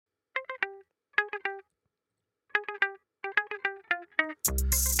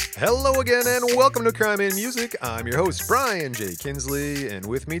Hello again, and welcome to Crime in Music. I'm your host, Brian J. Kinsley, and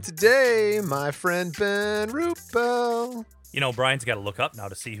with me today, my friend Ben Ruppel. You know, Brian's got to look up now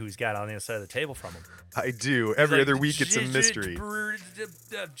to see who he's got on the other side of the table from him. I do. Every other week, it's a mystery.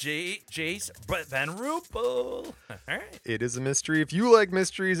 Jace, Ben Ruppel. All right. It is a mystery. If you like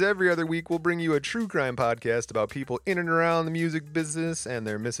mysteries, every other week we'll bring you a true crime podcast about people in and around the music business and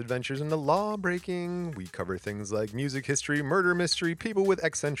their misadventures in the law breaking. We cover things like music history, murder mystery, people with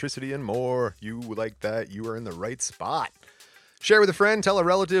eccentricity, and more. You like that? You are in the right spot. Share with a friend, tell a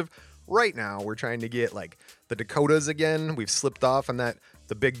relative. Right now, we're trying to get like the Dakotas again. We've slipped off on that.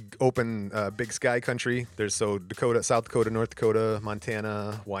 The big open, big sky country. There's Dakota, South Dakota, North Dakota,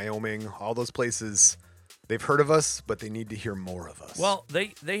 Montana, Wyoming, all those places. They've heard of us, but they need to hear more of us. Well,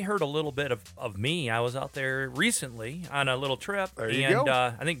 they heard a little bit of me. I was out there recently on a little trip. There you go.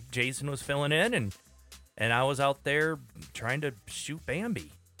 I think Jason was filling in, and I was out there trying to shoot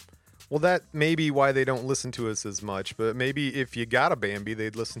Bambi. Well, that may be why they don't listen to us as much, but maybe if you got a Bambi,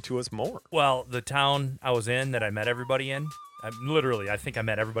 they'd listen to us more. Well, the town I was in that I met everybody in, I think I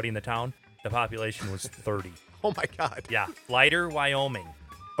met everybody in the town. The population was 30. Oh, my God. Yeah. Lighter, Wyoming.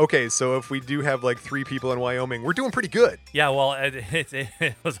 Okay, so if we do have like 3 people in Wyoming, we're doing pretty good. Yeah, well,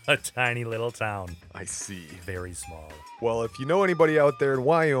 it was a tiny little town. I see. Very small. Well, if you know anybody out there in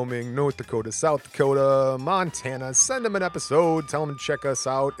Wyoming, North Dakota, South Dakota, Montana, send them an episode. Tell them to check us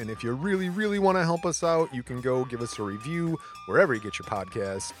out. And if you really, really want to help us out, you can go give us a review wherever you get your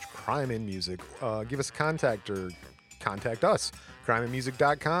podcast, Crime in Music. Give us a contact or contact us,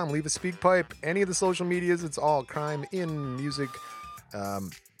 crimeinmusic.com. Leave a speak pipe. Any of the social medias, it's all Crime in Music.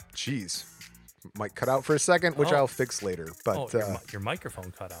 Might cut out for a second, which I'll fix later. But your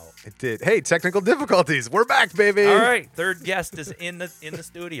microphone cut out. It did. Hey, technical difficulties. We're back, baby. All right, third guest is in the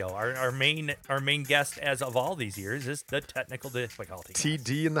studio. Our main guest as of all these years is the technical difficulty.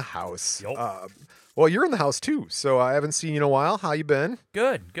 TD in the house. Yep. Well, you're in the house too, so I haven't seen you in a while. How you been?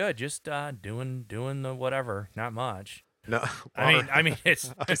 Good. Just doing the whatever. Not much. No, I mean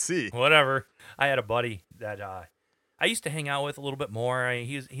it's I see. Whatever. I had a buddy that I used to hang out with a little bit more.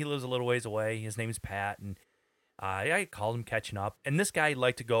 He lives a little ways away. His name's Pat, and I called him catching up. And this guy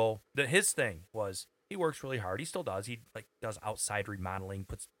liked to go. His thing was he works really hard. He still does. He does outside remodeling,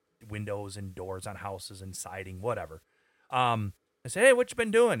 puts windows and doors on houses and siding, whatever. I said, hey, what you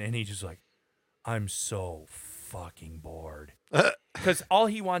been doing? And he's just like, I'm so fucking bored. Because all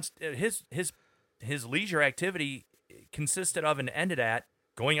he wants, his leisure activity consisted of and ended at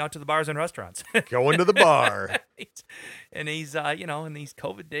going out to the bars and restaurants. Going to the bar. And he's, in these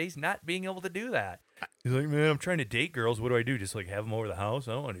COVID days, not being able to do that. He's like, man, I'm trying to date girls. What do I do? Just like have them over the house?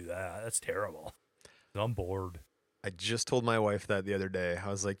 I don't want to do that. That's terrible. I'm bored. I just told my wife that the other day. I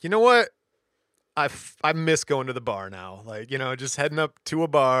was like, you know what? I miss going to the bar now. Like, just heading up to a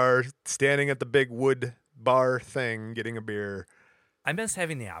bar, standing at the big wood bar thing, getting a beer. I miss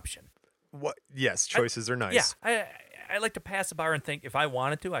having the option. What? Yes, choices are nice. Yeah, I like to pass the bar and think if I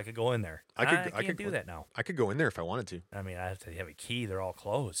wanted to, I could go in there. I can't do that now. I could go in there if I wanted to. I mean, I have to have a key. They're all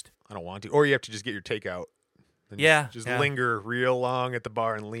closed. I don't want to. Or you have to just get your takeout. Just linger real long at the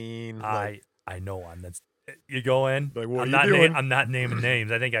bar and lean. I know one. You go in. Like, what are you doing? I'm not naming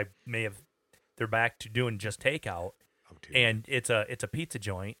names. I think I may have. They're back to doing just takeout, and it's a pizza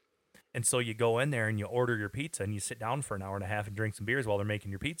joint. And so you go in there and you order your pizza and you sit down for an hour and a half and drink some beers while they're making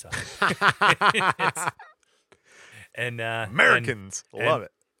your pizza. Americans love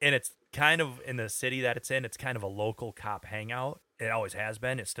it. And it's kind of in the city that it's in. It's kind of a local cop hangout. It always has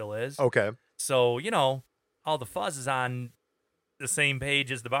been. It still is. Okay. So all the fuzz is on the same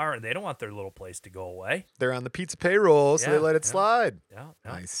page as the bar, and they don't want their little place to go away. They're on the pizza payroll, so they let it slide. Yeah.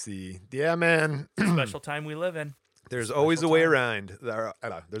 I see. Yeah, man. Special time we live in. There's always a way around.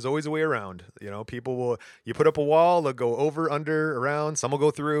 There's always a way around. People will. You put up a wall, they'll go over, under, around. Some will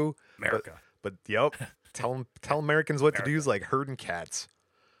go through. America. But yep. Tell Americans what to do is like herding cats.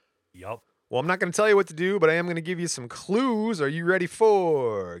 Yep. Well, I'm not going to tell you what to do, but I am going to give you some clues. Are you ready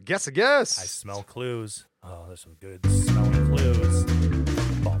for guess a guess? I smell clues. Oh, there's some good smelling clues.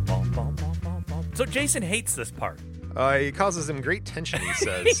 Bum, bum, bum, bum, bum, bum. So Jason hates this part. It causes him great tension, he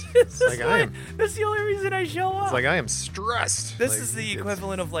says. That's the only reason I show up. It's like I am stressed. This is the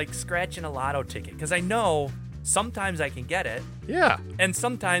equivalent of like scratching a lotto ticket, because I know sometimes I can get it. Yeah. And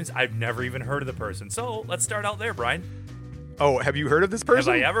sometimes I've never even heard of the person. So let's start out there, Brian. Oh, have you heard of this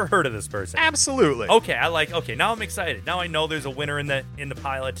person? Have I ever heard of this person? Absolutely. Okay, now I'm excited. Now I know there's a winner in the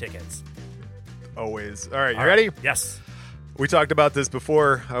pile of tickets. Always. All right, you ready? Yes. We talked about this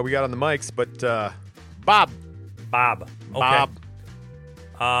before we got on the mics, but Bob. Okay.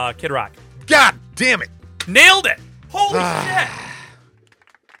 Bob. Kid Rock. God damn it. Nailed it. Holy shit.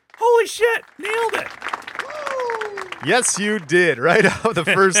 Holy shit! Nailed it. Yes, you did. Right off the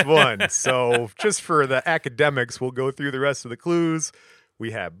first one. So just for the academics, we'll go through the rest of the clues.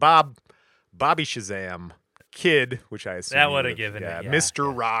 We have Bobby Shazam, Kid, which I assume That you would've would've- given it, yeah, Mr.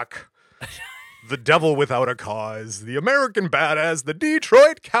 yeah. Rock, the Devil Without a Cause, the American Badass, the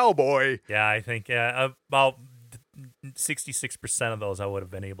Detroit Cowboy. Yeah, I think about 66% of those I would have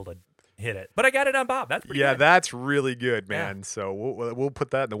been able to hit it, but I got it on Bob. That's pretty Yeah, good. that's really good, Yeah. man. So we'll put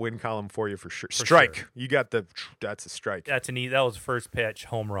that in the win column for you for sure. For Strike. sure. You got that's a strike. That was first pitch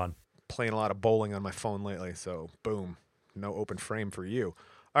home run. Playing a lot of bowling on my phone lately, so boom, no open frame for you.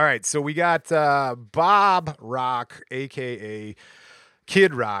 All right, so we got Bob Rock, aka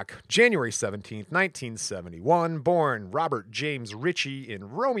Kid Rock, January 17th, 1971, born Robert James Ritchie in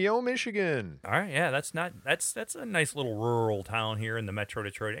Romeo, Michigan. All right, yeah, that's a nice little rural town here in the Metro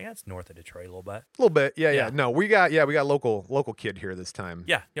Detroit. Yeah, it's north of Detroit a little bit. A little bit, yeah. Yeah. No, we got local kid here this time.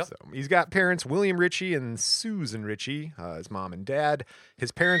 Yeah, yep. So he's got parents William Ritchie and Susan Ritchie, his mom and dad.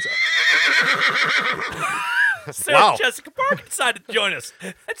 His parents. Sarah Wow. Jessica Parker decided to join us.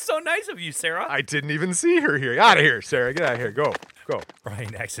 That's so nice of you, Sarah. I didn't even see her here. Out of here, Sarah. Get out of here. Go.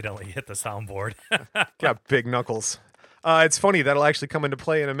 Brian accidentally hit the soundboard. Got big knuckles. It's funny. That'll actually come into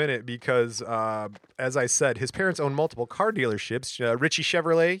play in a minute because, as I said, his parents own multiple car dealerships. Ritchie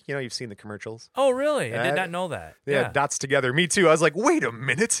Chevrolet, you've seen the commercials. Oh, really? I did Uh, not know that. Yeah, dots together. Me too. I was like, wait a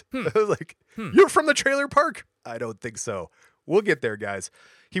minute. I was like, Hmm. you're from the trailer park? I don't think so. We'll get there, guys.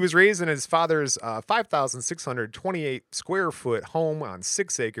 He was raised in his father's 5,628 square foot home on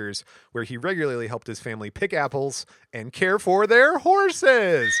 6 acres, where he regularly helped his family pick apples and care for their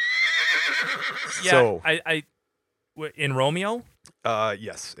horses. Yeah, So, in Romeo?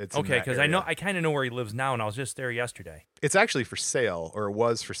 yes, it's in Okay, that because area. I kind of know where he lives now, and I was just there yesterday. It's actually for sale, or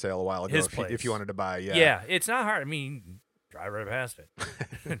was for sale a while ago. His if place. you wanted to buy, Yeah. It's not hard. I mean, drive right past it.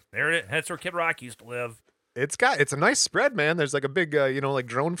 There it is. That's where Kid Rock used to live. It's a nice spread, man. There's like a big, like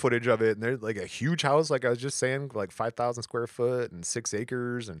drone footage of it, and there's like a huge house, like I was just saying, like 5,000 square foot and 6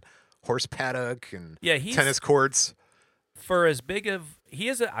 acres and horse paddock and Yeah, he's tennis courts. for as big of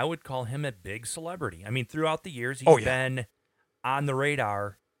I would call him a big celebrity. I mean, throughout the years, he's Oh, yeah. been on the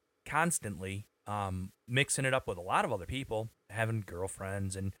radar constantly, mixing it up with a lot of other people, having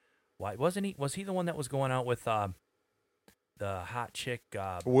girlfriends, and why wasn't he? Was he the one that was going out with the hot chick?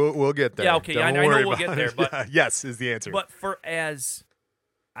 We'll get there. Yeah, okay, Don't I know worry we'll get about there, it. but- Yeah, yes is the answer. But for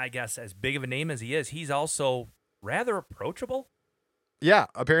I guess as big of a name as he is, he's also rather approachable. Yeah,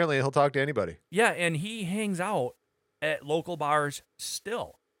 apparently he'll talk to anybody. Yeah, and he hangs out at local bars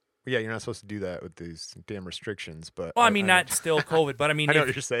still. Yeah, you're not supposed to do that with these damn restrictions, but Well, I mean, not still COVID, but I mean, I know if,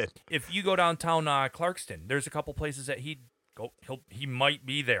 what you're saying. if you go downtown Clarkston, there's a couple places that he'd go. He might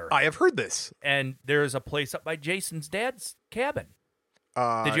be there, I have heard this. and there's a place up by Jason's dad's cabin.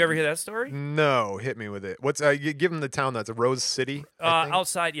 Uh, Did you ever hear that story? No, hit me with it. What's give him the town that's a Rose City? I think?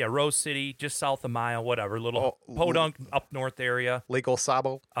 Outside, yeah, Rose City, just south of Mile, whatever, little Oh, podunk up north area. Lake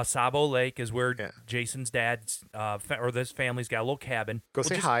Osabo. Asabo Lake is where Yeah. Jason's dad's or this family's got a little cabin. Go Well,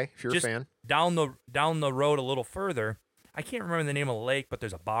 say just- hi if you're a just fan. Down the road a little further, I can't remember the name of the lake, but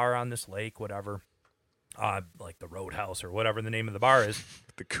there's a bar on this lake, whatever, like the Roadhouse or whatever the name of the bar is.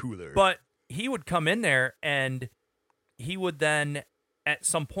 The cooler. But he would come in there, and he would then at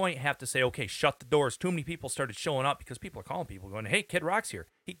some point have to say, okay, shut the doors. Too many people started showing up because people are calling people going, hey, Kid Rock's here.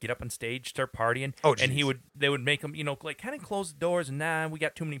 He'd get up on stage, start partying. Oh, and geez. they would make him, like kind of close the doors and we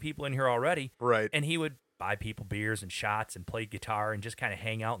got too many people in here already. Right. And he would buy people beers and shots and play guitar and just kind of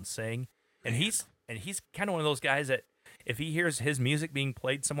hang out and sing. And he's kind of one of those guys that if he hears his music being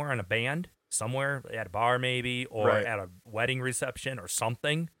played somewhere in a band, somewhere at a bar maybe, or Right. at a wedding reception or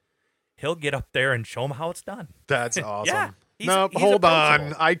something, he'll get up there and show them how it's done. That's awesome. Yeah, he's- Nope, he's hold on.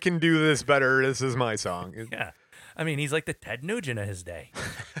 approachable. I can do this better. This is my song. Yeah. I mean, he's like the Ted Nugent of his day.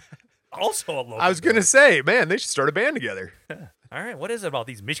 Also a local. I was going to say, man, they should start a band together. All right, what is it about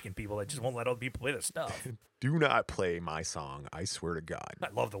these Michigan people that just won't let other people play their stuff? Do not play my song. I swear to God. I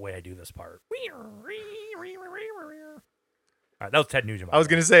love the way I do this part. All right, that was Ted Nugent. I was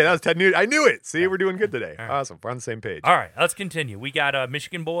going to say, that was Ted Nugent. I knew it. See, we're doing good today. All right. Awesome. We're on the same page. All right, let's continue. We got a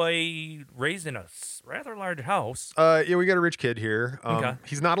Michigan boy raised in a rather large house. Yeah, we got a rich kid here. Okay.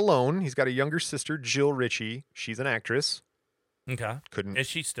 He's not alone. He's got a younger sister, Jill Ritchie. She's an actress. Okay. Couldn't Is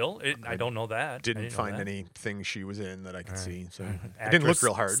she still? I don't know that. I didn't know find that. anything she was in that I could All right. see. So I didn't look Actress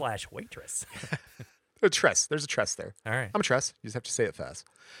real hard. / waitress. A Tress. There's a Tress there. All right. I'm a Tress. You just have to say it fast.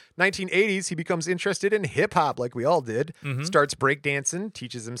 1980s, he becomes interested in hip hop like we all did. Mhm. Starts breakdancing,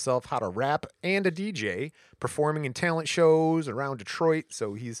 teaches himself how to rap and a DJ, performing in talent shows around Detroit.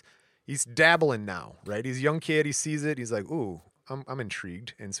 So he's dabbling now, right? He's a young kid. He sees it. He's like, ooh, I'm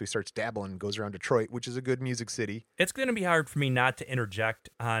intrigued. And so he starts dabbling, goes around Detroit, which is a good music city. It's going to be hard for me not to interject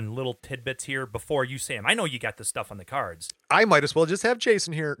on little tidbits here before you say them. I know you got this stuff on the cards. I might as well just have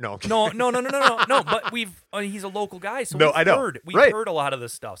Jason here. No. No. But he's a local guy, so No, I know. We've Right. heard a lot of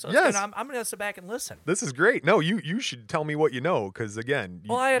this stuff. So Yes. I'm going to sit back and listen. This is great. No, you should tell me what you know, because again,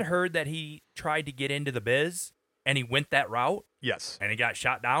 Well, I had heard that he tried to get into the biz, and he went that route, yes. and he got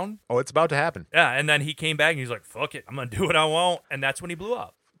shot down. Oh, it's about to happen. Yeah, and then he came back, and he's like, fuck it, I'm going to do what I want, and that's when he blew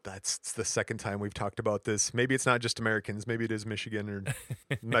up. That's the second time we've talked about this. Maybe it's not just Americans. Maybe it is Michigan or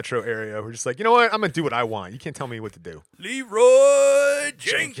metro area. We're just like, you know what? I'm going to do what I want. You can't tell me what to do. Leroy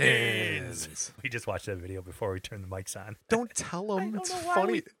Jenkins. We just watched that video before we turned the mics on. Don't tell I him. don't It's know why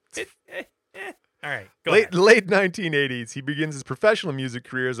funny. All right, go Late ahead. 1980s, he begins his professional music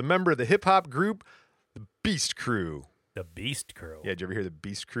career as a member of the hip hop group The Beast Crew. The Beast Crew. Yeah, did you ever hear the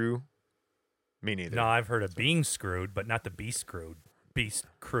Beast Crew? Me neither. No, I've heard of being screwed, but not the Beast Screwed. Beast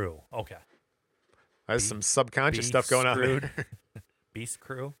Crew. Okay. There's some subconscious stuff going on Screwed. there. Beast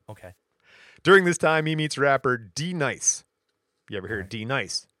Crew. Okay. During this time, he meets rapper D Nice. You ever hear of D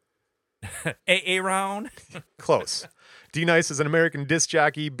Nice? AA round. Close. D Nice is an American disc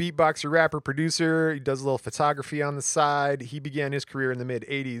jockey, beatboxer, rapper, producer. He does a little photography on the side. He began his career in the mid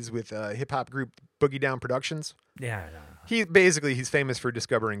 80s with hip hop group Boogie Down Productions. Yeah. He's famous for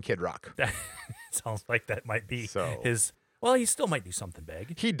discovering Kid Rock. That sounds like that might be So- his. Well, he still might do something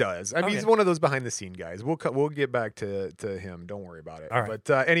big. He does. I mean, he's Okay. one of those behind the scene guys. We'll get back to him. Don't worry about it. All right.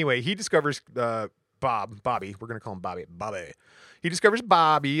 But anyway, he discovers Bobby. We're gonna call him Bobby. He discovers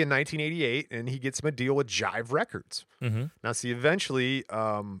Bobby in 1988, and he gets him a deal with Jive Records. Mm-hmm. Now, see, eventually,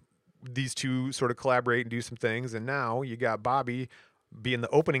 these two sort of collaborate and do some things, and now you got Bobby being the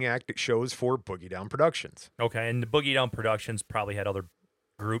opening act at shows for Boogie Down Productions. Okay, and the Boogie Down Productions probably had other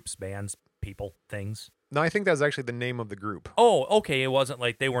groups, bands, people, things. No, I think that was actually the name of the group. Oh, okay. It wasn't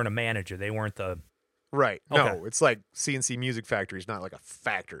like they weren't a manager. They weren't the. Right. No, Okay. it's like CNC Music Factory. It's not like a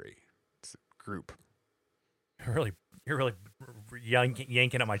factory. It's a group. You're really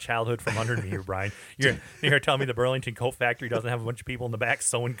yanking at my childhood from under me here, Brian. You're telling me the Burlington Coat Factory doesn't have a bunch of people in the back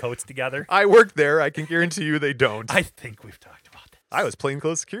sewing coats together? I worked there. I can guarantee you they don't. I think we've talked about this. I was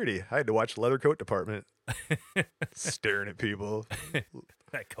plainclothes security. I had to watch the leather coat department. Staring at people.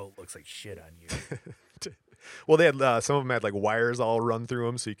 That coat looks like shit on you. Well, they had some of them had like wires all run through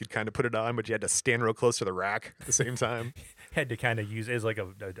them, so you could kind of put it on, but you had to stand real close to the rack at the same time. Had to kind of use it as like a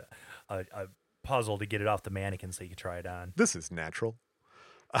puzzle to get it off the mannequin so you could try it on. This is natural.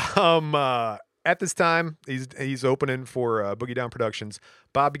 At this time, he's opening for Boogie Down Productions.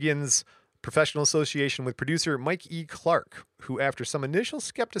 Bob begins professional association with producer Mike E. Clark, who, after some initial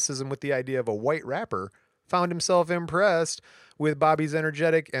skepticism with the idea of a white rapper, found himself impressed with Bobby's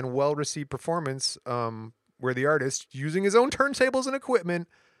energetic and well-received performance, where the artist, using his own turntables and equipment,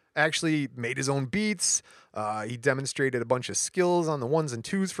 actually made his own beats. He demonstrated a bunch of skills on the ones and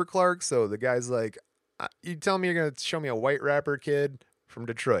twos for Clark. So the guy's like, you tell me you're going to show me a white rapper kid from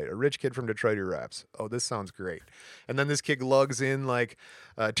Detroit, a rich kid from Detroit who raps. Oh, this sounds great. And then this kid lugs in like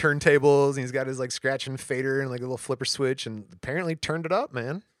turntables, and he's got his like scratch and fader and like a little flipper switch, and apparently turned it up,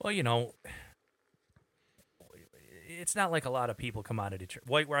 man. Well, it's not like a lot of people come out of Detroit.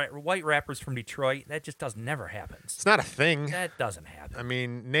 White rappers from Detroit, that just never happens. It's not a thing. That doesn't happen. I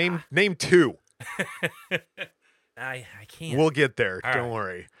mean, name two. I can't. We'll get there. All Don't right.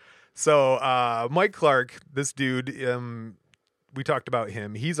 worry. So Mike Clark, this dude, we talked about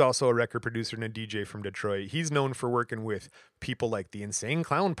him. He's also a record producer and a DJ from Detroit. He's known for working with people like the Insane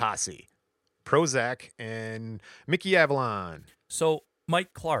Clown Posse, Prozac, and Mickey Avalon. So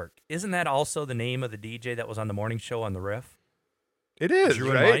Mike Clark, isn't that also the name of the DJ that was on the morning show on the Riff? It is,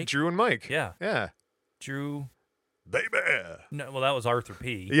 Drew and right? Mike? Drew and Mike. Yeah. Yeah. Drew. Baby. No, well, that was Arthur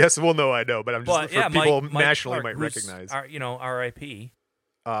P. Yes, well, no, I know, but I'm just But for yeah, people Mike nationally Clark, might who's, recognize. R.I.P.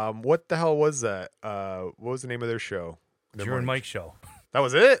 What the hell was that? What was the name of their show? Their Drew and morning Mike show. That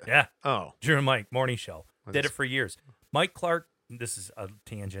was it? Yeah, Oh. Drew and Mike morning show. Was Did this- it for years. Mike Clark. This is a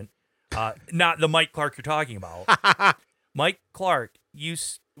tangent. Not the Mike Clark you're talking about. Mike Clark he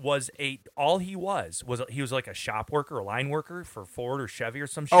was like a shop worker, a line worker for Ford or Chevy or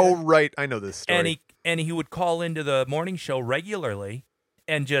some shit. Oh, right. I know this story. and he would call into the morning show regularly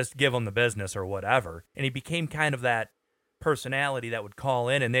and just give them the business or whatever. And he became kind of that personality that would call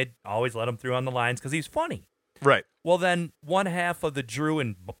in, and they'd always let him through on the lines because he's funny. Right. Well, then one half of the Drew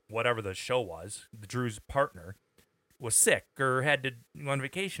and whatever the show was, the Drew's partner, was sick or had to go on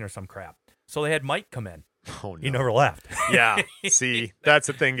vacation or some crap. So they had Mike come in. Oh, no. He never left. Yeah. See, that's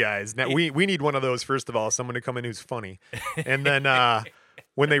the thing, guys. Now we need one of those, first of all, someone to come in who's funny. And then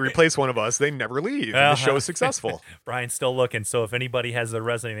when they replace one of us, they never leave, and the show is successful. Brian's still looking, so if anybody has their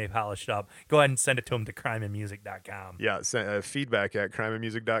resume polished up, go ahead and send it to him to crimeandmusic.com. Yeah, feedback at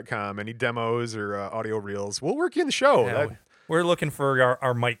crimeandmusic.com. Any demos or audio reels, we'll work you in the show. Yeah, we're looking for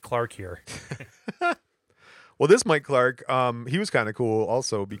our Mike Clark here. Well, this Mike Clark, he was kind of cool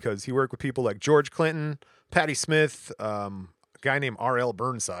also because he worked with people like George Clinton, Patti Smith, a guy named R.L.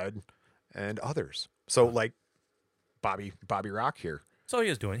 Burnside, and others. So like Bobby Rock here. So he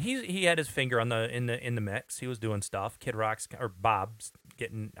was doing. He had his finger on in the mix. He was doing stuff. Kid Rock's or Bob's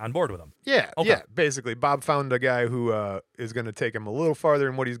getting on board with him. Yeah, Okay. yeah. Basically, Bob found a guy who is going to take him a little farther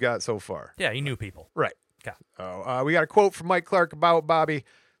than what he's got so far. Yeah, he knew people. Right. Okay. Oh, we got a quote from Mike Clark about Bobby. It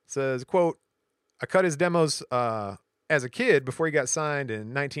says, quote, I cut his demos as a kid before he got signed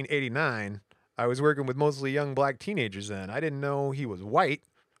in 1989. I was working with mostly young black teenagers then. I didn't know he was white.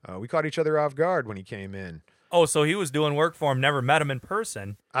 We caught each other off guard when he came in. Oh, so he was doing work for him, never met him in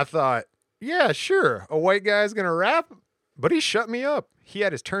person. I thought, yeah, sure, a white guy's going to rap, but he shut me up. He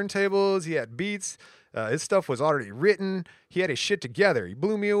had his turntables, he had beats, his stuff was already written, he had his shit together. He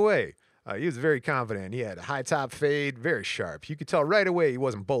blew me away. He was very confident. He had a high top fade, very sharp. You could tell right away he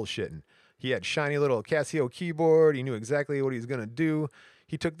wasn't bullshitting. He had shiny little Casio keyboard. He knew exactly what he was going to do.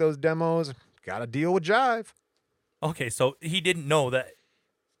 He took those demos, got a deal with Jive. Okay, so he didn't know that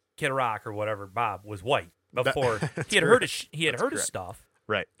Kid Rock or whatever Bob was white before he had heard his stuff.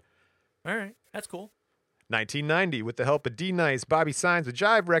 Right. All right, that's cool. 1990, with the help of D Nice, Bobby signs with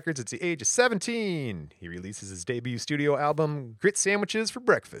Jive Records at the age of 17. He releases his debut studio album, Grit Sandwiches for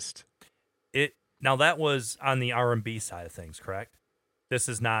Breakfast. Now that was on the R&B side of things, correct? This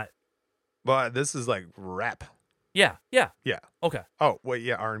is not. But this is like rap. Yeah. Yeah. Okay. Oh, wait,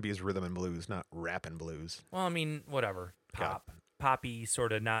 yeah, R&B is rhythm and blues, not rap and blues. Well, I mean, whatever. Got Poppy,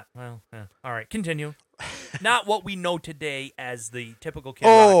 sort of not. Well, all right, continue. Not what we know today as the typical Kid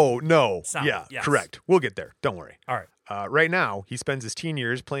Rock. Oh, no. sound. Yeah, Yes. correct. We'll get there. Don't worry. All right. Right now, he spends his teen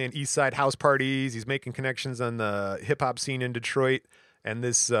years playing East Side house parties. He's making connections on the hip hop scene in Detroit. And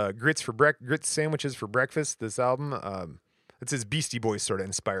this Grits Sandwiches for Breakfast, this album, it's his Beastie Boys sort of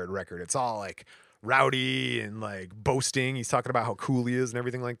inspired record. It's all like rowdy and like boasting. He's talking about how cool he is and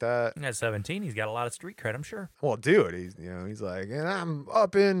everything like that. At 17, he's got a lot of street cred, I'm sure. Well, dude, he's like, and I'm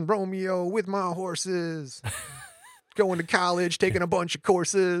up in Romeo with my horses, going to college, taking a bunch of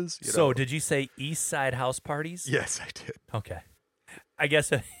courses. So, did you say East Side house parties? Yes, I did. Okay. I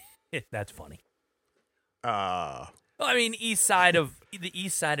guess that's funny. Well, I mean, the east side of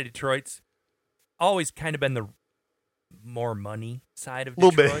Detroit's always kind of been the more money side of A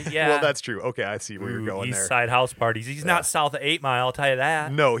little Detroit. bit. Yeah. Well, that's true. Okay, I see where you're going East there. Side house parties. He's not south of 8 Mile, I'll tell you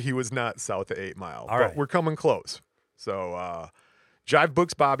that. No, he was not south of 8 Mile. All but right. we're coming close. So, Jive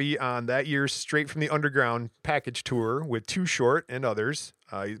books Bobby on that year's Straight from the Underground package tour with Too Short and others.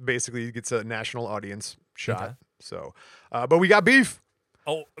 He basically gets a national audience shot. Okay. So, but we got beef.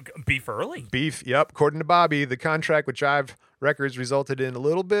 Oh, beef early. Beef, yep. According to Bobby, the contract with Jive Records resulted in a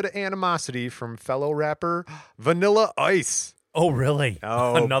little bit of animosity from fellow rapper Vanilla Ice. Oh, really?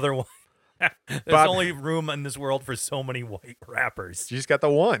 Oh. Another one. There's Bob- only room in this world for so many white rappers. You just got the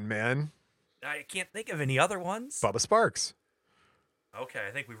one, man. I can't think of any other ones. Bubba Sparks. Okay,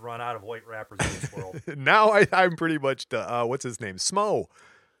 I think we've run out of white rappers in this world. Now I'm pretty much what's his name? Smo.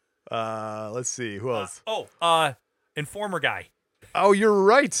 Let's see. Who else? Informer guy. Oh, you're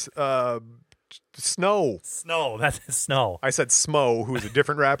right. Snow. Snow. That's Snow. I said Smo, who is a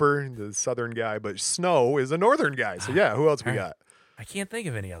different rapper, the southern guy, but Snow is a northern guy. So yeah, who else we got? I can't think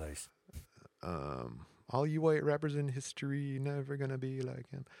of any others. All you white rappers in history never gonna be like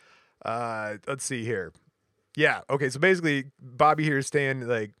him. Let's see here. Yeah, okay, so basically Bobby here is saying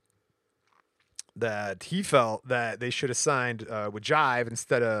like that he felt that they should have signed with Jive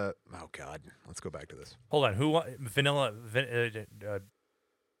instead of let's go back to this. Hold on.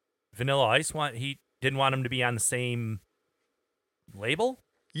 Vanilla Ice he didn't want him to be on the same label?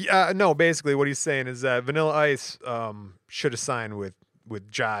 Yeah, no, basically what he's saying is that Vanilla Ice should have signed with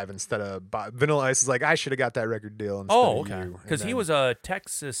Jive instead of Vanilla Ice is like, I should have got that record deal instead of okay. you. Because And he then was a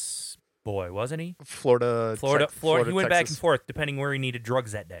Texas boy, wasn't he? Florida. He went back Texas. and forth depending where he needed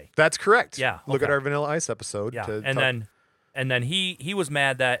drugs that day. That's correct. Yeah, Look at okay. our Vanilla Ice episode. Yeah. to And talk- then he was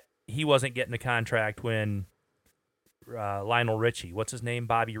mad that he wasn't getting the contract when Lionel Richie, what's his name?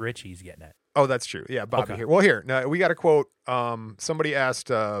 Bobby Ritchie's getting it. Oh, that's true. Yeah, Bobby Okay. here. Well, here, now, we got a quote. Somebody asked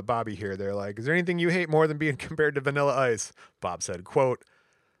Bobby here. They're like, is there anything you hate more than being compared to Vanilla Ice? Bob said, quote,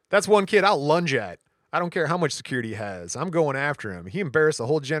 that's one kid I'll lunge at. I don't care how much security he has. I'm going after him. He embarrassed a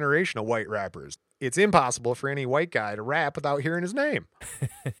whole generation of white rappers. It's impossible for any white guy to rap without hearing his name.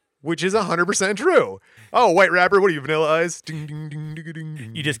 which is 100% true. Oh, white rapper, what are you, Vanilla Ice? Ding, ding, ding, ding, ding,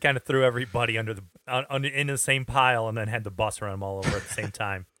 ding. You just kind of threw everybody in the same pile and then had the bus run them all over at the same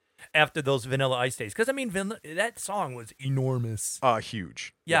time after those Vanilla Ice days. Because, I mean, that song was enormous.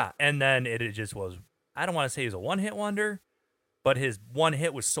 Huge. Yeah, and then it just was, I don't want to say he was a one-hit wonder, but his one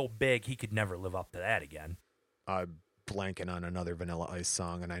hit was so big he could never live up to that again. Blanking on another Vanilla Ice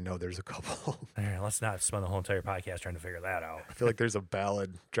song, and I know there's a couple. All right, let's not spend the whole entire podcast trying to figure that out. I feel like there's a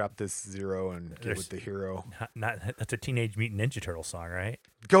ballad. Drop this zero and get with the hero. That's a Teenage Mutant Ninja Turtle song, right?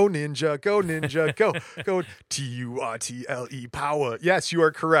 Go ninja, go ninja, go TURTLE power. Yes, you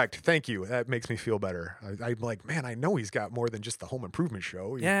are correct. Thank you. That makes me feel better. I'm like, man, I know he's got more than just the Home Improvement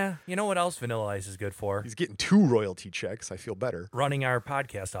show. Yeah, you know what else Vanilla Ice is good for? He's getting 2 royalty checks. I feel better. Running our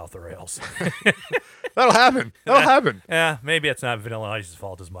podcast off the rails. That'll happen. That'll happen. Yeah, maybe it's not Vanilla Ice's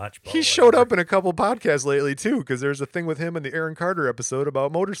fault as much. But he showed up in a couple podcasts lately, too, because there's a thing with him in the Aaron Carter episode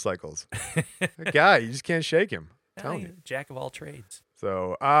about motorcycles. That guy, you just can't shake him. I'm telling you. Jack of all trades.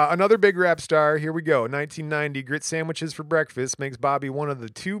 So, another big rap star. Here we go. 1990, Grit Sandwiches for Breakfast makes Bobby one of the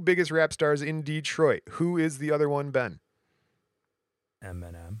 2 biggest rap stars in Detroit. Who is the other one, Ben?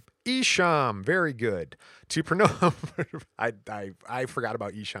 Eminem. Esham, very good. To pronounce, I forgot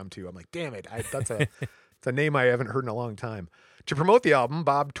about Esham too. I'm like, damn it, that's a name I haven't heard in a long time. To promote the album,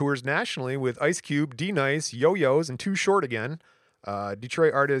 Bob tours nationally with Ice Cube, D-Nice, Yo-Yos, and Too Short again.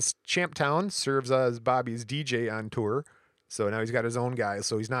 Detroit artist Champtown serves as Bobby's DJ on tour. So now he's got his own guys.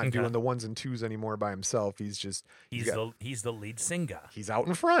 So he's not doing the 1s and 2s anymore by himself. He's the lead singer. He's out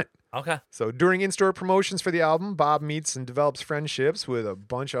in front. Okay. So during in-store promotions for the album, Bob meets and develops friendships with a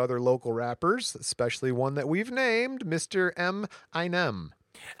bunch of other local rappers, especially one that we've named, Mr. Eminem.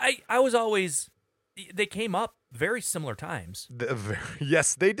 I was always, they came up very similar times.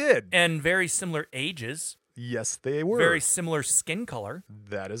 Yes, they did. And very similar ages. Yes, they were. Very similar skin color.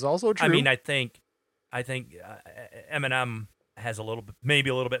 That is also true. I mean, I think Eminem has maybe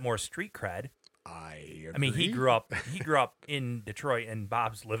a little bit more street cred. I agree. I mean, he grew up in Detroit, and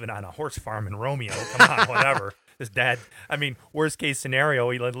Bob's living on a horse farm in Romeo. Come on, whatever. His dad. I mean, worst case scenario,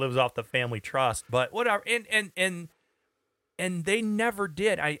 he lives off the family trust. But whatever. And they never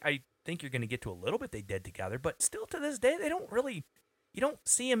did. I think you're going to get to a little bit they did together, but still to this day, they don't really. You don't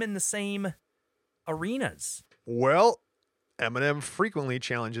see them in the same arenas. Well, Eminem frequently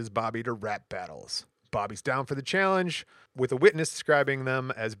challenges Bobby to rap battles. Bobby's down for the challenge, with a witness describing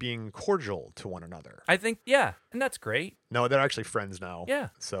them as being cordial to one another. I think, yeah, and that's great. No, they're actually friends now. Yeah.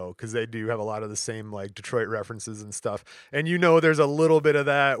 So, because they do have a lot of the same, like, Detroit references and stuff. And there's a little bit of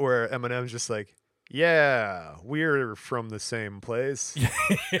that where Eminem's just like, yeah, we're from the same place.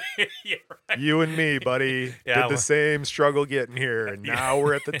 Yeah, right. You and me, buddy, did the same struggle getting here, and now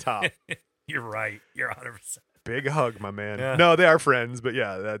we're at the top. You're right. You're 100%. Big hug, my man. Yeah. No, they are friends, but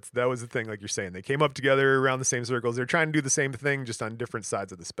yeah, that was the thing. Like you're saying, they came up together around the same circles. They're trying to do the same thing, just on different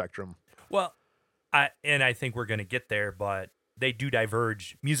sides of the spectrum. Well, I think we're going to get there, but they do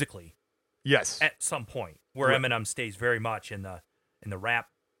diverge musically. Yes, at some point, where Eminem stays very much in the rap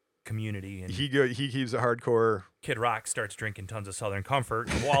community, and he keeps a hardcore. Kid Rock starts drinking tons of Southern Comfort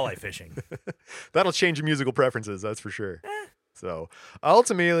and walleye fishing. That'll change your musical preferences, that's for sure. So,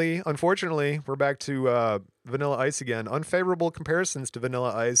 ultimately, unfortunately, we're back to Vanilla Ice again. Unfavorable comparisons to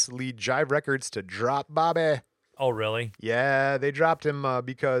Vanilla Ice lead Jive Records to drop Bobby. Oh, really? Yeah, they dropped him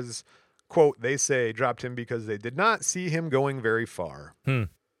because, quote, they say dropped him because they did not see him going very far.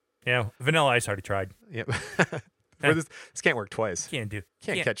 Yeah, Vanilla Ice already tried. Yep. This can't work twice. Can't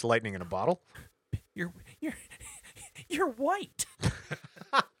catch lightning in a bottle. You're white.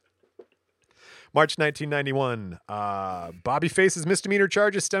 March 1991, Bobby faces misdemeanor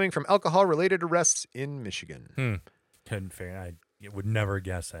charges stemming from alcohol-related arrests in Michigan. Couldn't figure. I would never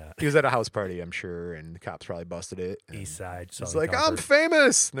guess that. He was at a house party, I'm sure, and the cops probably busted it. East Side. He's like, I'm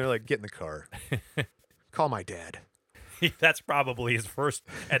famous! And they're like, get in the car. Call my dad. That's probably his first.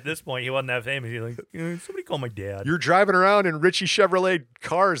 At this point, he wasn't that famous. He's like, somebody call my dad. You're driving around in Ritchie Chevrolet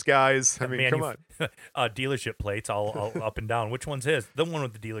cars, guys. I mean, come on. Dealership plates all up and down. Which one's his? The one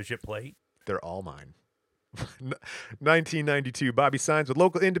with the dealership plate. They're all mine. 1992, Bobby signs with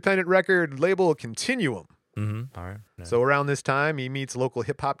local independent record label Continuum. Mm-hmm. All right. No. So around this time, he meets local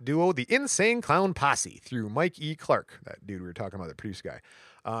hip-hop duo, the Insane Clown Posse, through Mike E. Clark, that dude we were talking about, the produce guy.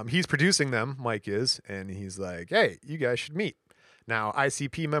 He's producing them, Mike is, and he's like, hey, you guys should meet. Now,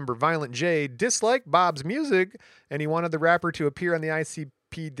 ICP member Violent J disliked Bob's music, and he wanted the rapper to appear on the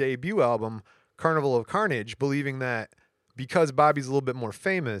ICP debut album, Carnival of Carnage, believing that because Bobby's a little bit more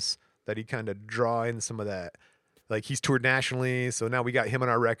famous, that he kind of draw in some of that Like he's toured nationally, so now we got him on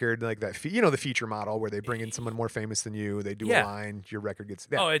our record, like that. The feature model where they bring in someone more famous than you. They do a Yeah. line, your record gets.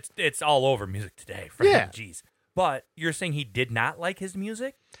 Oh, it's all over music today for Yeah. him. Jeez. But you're saying he did not like his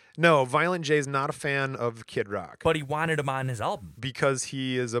music, No, Violent J's not a fan of Kid Rock but he wanted him on his album because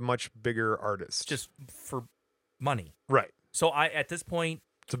he is a much bigger artist. just for money. right. So at this point,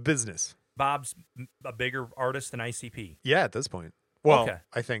 It's a business. Bob's a bigger artist than ICP. Yeah, at this point. Well, Okay.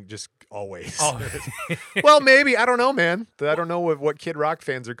 I think just always. Oh, Well, maybe. I don't know, man. I don't know what Kid Rock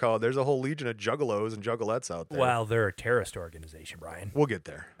fans are called. There's a whole legion of juggalos and juggalettes out there. well, they're a terrorist organization, Brian. We'll get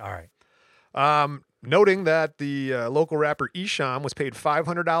there. All right. Noting that the local rapper Esham was paid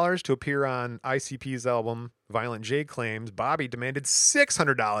 $500 to appear on ICP's album, Violent J claims Bobby demanded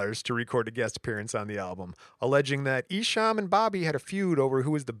 $600 to record a guest appearance on the album, alleging that Esham and Bobby had a feud over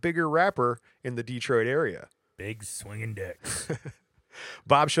who was the bigger rapper in the Detroit area. Big swinging dicks.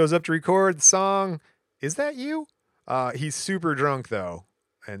 Bob shows up to record the song. Is that you? He's super drunk, though,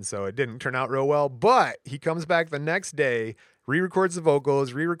 and so it didn't turn out real well. But he comes back the next day, re-records the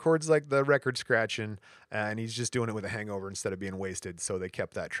vocals, re-records like the record scratching, and he's just doing it with a hangover instead of being wasted. So they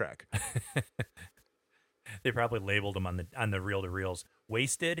kept that track. They probably labeled him on the reel to reels,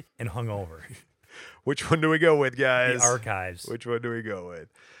 wasted and hungover. Which one do we go with, guys? The archives. Which one do we go with?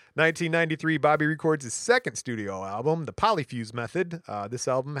 1993, Bobby records his second studio album, The Polyfuse Method. This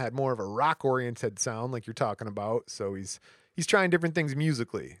album had more of a rock-oriented sound, like you're talking about. So he's trying different things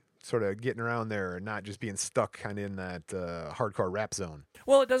musically, sort of getting around there and not just being stuck kind of in that hardcore rap zone.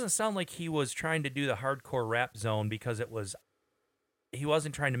 Well, it doesn't sound like he was trying to do the hardcore rap zone because he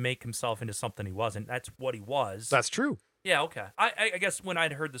wasn't trying to make himself into something he wasn't. That's what he was. That's true. Yeah, okay. I guess when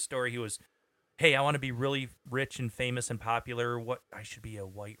I'd heard the story, he was, hey, I want to be really rich and famous and popular. I should be a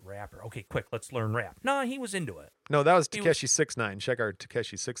white rapper. Okay, quick, let's learn rap. No, he was into it. No, that was He Takeshi 69. Check our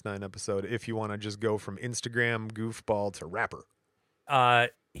Takeshi 69 episode if you want to just go from Instagram goofball to rapper.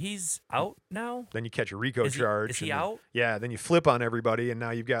 He's out now? Then you catch a RICO charge. Is he and then- out? Yeah, then you flip on everybody, and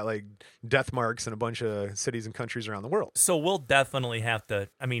now you've got like death marks in a bunch of cities and countries around the world. So we'll definitely have to.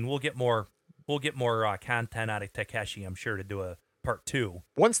 I mean, we'll get more content out of Takeshi, I'm sure, to do a part 2.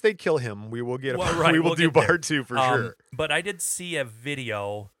 Once they kill him, we will get Well, right, we will we'll do get there. part 2 for sure. But I did see a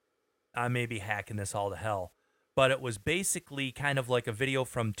video. I may be hacking this all to hell, but it was basically kind of like a video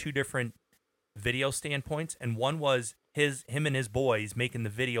from 2 different video standpoints, and one was him and his boys making the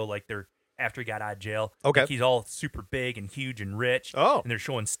video like they're after he got out of jail. Okay. Like he's all super big and huge and rich. Oh. And they're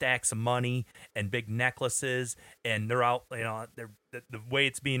showing stacks of money and big necklaces, and they're out, the way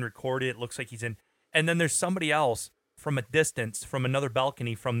it's being recorded, it looks like he's in. And then there's somebody else from a distance, from another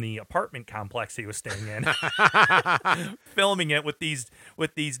balcony from the apartment complex he was staying in, filming it with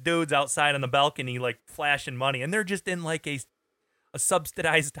these dudes outside on the balcony, like flashing money, and they're just in like a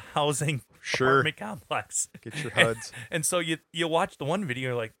subsidized housing apartment complex. Get your HUDs. And so you watch the one video,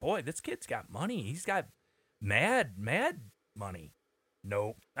 you're like, boy, this kid's got money. He's got mad money.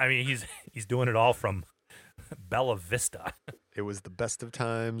 No, I mean he's doing it all from Bella Vista. It was the best of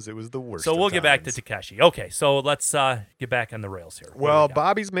times. It was the worst. So of we'll get back to times. Takeshi. Okay, so let's get back on the rails here. What do Well, we got?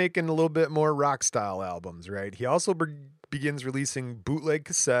 Bobby's making a little bit more rock style albums, right? He also begins releasing bootleg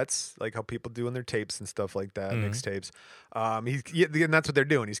cassettes, like how people do in their tapes and stuff like that, mixtapes. And that's what they're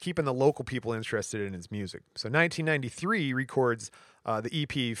doing. He's keeping the local people interested in his music. So 1993 he records the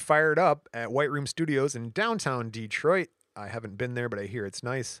EP Fired Up at White Room Studios in downtown Detroit. I haven't been there, but I hear it's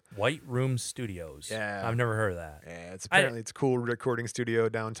nice. White Room Studios. Yeah. I've never heard of that. Yeah, it's a cool recording studio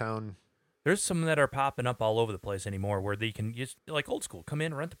downtown. There's some that are popping up all over the place anymore where they can just, like old school, come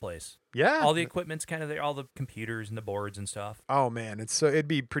in, rent the place. Yeah. All the equipment's kind of there, all the computers and the boards and stuff. Oh man, it'd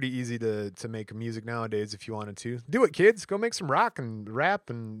be pretty easy to make music nowadays if you wanted to. Do it, kids. Go make some rock and rap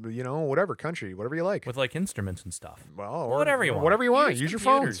and whatever country, whatever you like. With like instruments and stuff. Well, or Whatever you want. Whatever you want. Use your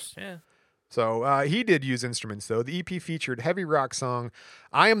phones. computers. Yeah. So he did use instruments though. The EP featured heavy rock song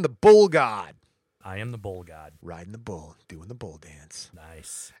 "I Am the Bull God," I am the bull god. riding the bull, doing the bull dance,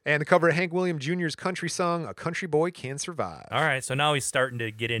 Nice. and the cover of Hank Williams Jr.'s country song "A Country Boy Can Survive." All right, so now he's starting to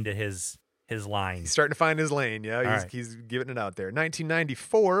get into his He's lines. starting to find his lane. Yeah, All right. he's giving it out there.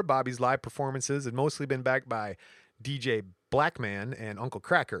 1994, Bobby's live performances had mostly been backed by DJ Blackman and Uncle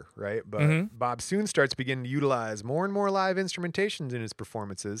Cracker, right? But Bob soon starts beginning to utilize more and more live instrumentations in his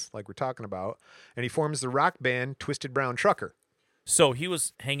performances, like we're talking about, and he forms the rock band Twisted Brown Trucker. So he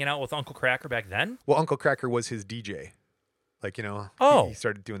was hanging out with Uncle Cracker back then? Well, Uncle Cracker was his DJ. Like, Oh. he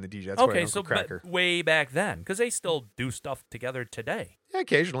started doing the DJ. That's why Okay, Uncle so Cracker. but way back then, because they still do stuff together today. Yeah,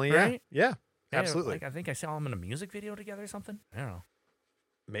 occasionally, yeah. Right? Yeah, Yeah, absolutely. Like I think I saw them in a music video together or something. I don't know.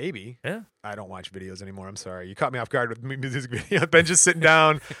 Maybe. Yeah. I don't watch videos anymore. I'm sorry. You caught me off guard with music video. Ben just sitting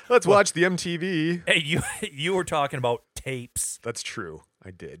down. Let's watch the MTV. Hey, you were talking about tapes. That's true.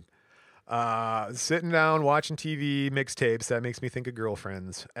 I did. Sitting down, watching TV, mixtapes. That makes me think of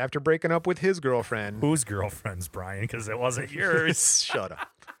girlfriends. After breaking up with his girlfriend. Whose girlfriends, Brian? Because it wasn't yours. Shut up.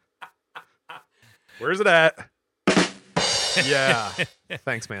 Where's it at? Yeah.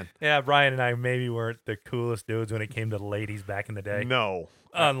 Thanks, man. Yeah, Brian and I maybe weren't the coolest dudes when it came to the ladies back in the day. No.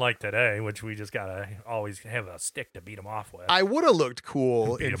 Unlike today, which we just gotta always have a stick to beat them off with. I would have looked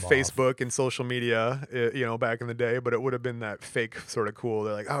cool Beat in 'em Facebook and social media, back in the day, but it would have been that fake sort of cool.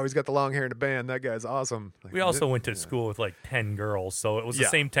 They're like, oh, he's got the long hair in the band. That guy's awesome. Like, We also went to school with like 10 girls, so it was the Yeah.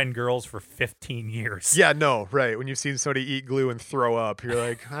 same 10 girls for 15 years. Yeah, no, right. When you've seen somebody eat glue and throw up, you're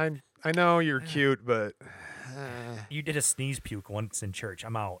like, I know you're cute, but You did a sneeze puke once in church.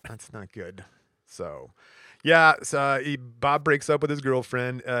 I'm out. that's not good. So, yeah, Bob breaks up with his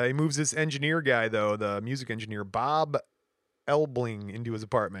girlfriend. He moves this engineer guy, though, the music engineer, Bob Elbling, into his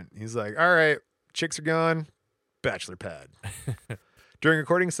apartment. He's like, all right, chicks are gone, bachelor pad. During a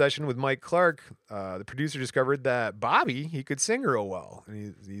recording session with Mike Clark, the producer discovered that Bobby, he could sing real well.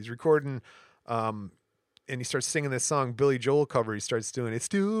 And he's recording, and he starts singing this song, Billy Joel cover. He starts doing, it's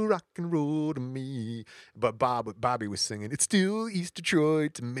still rock and roll to me. But Bobby was singing, it's still East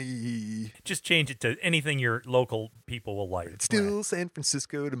Detroit to me. Just change it to anything your local people will like. It's still San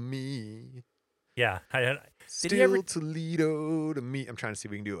Francisco to me. Yeah. Did Still he ever Toledo to me. I'm trying to see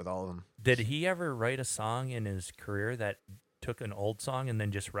if we can do it with all of them. did he ever write a song in his career that took an old song and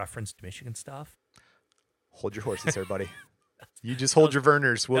then just referenced Michigan stuff? Hold your horses there, buddy. You just hold your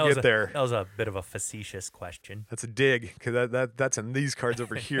Verners. We'll get there. That was a bit of a facetious question. That's a dig, because that's in these cards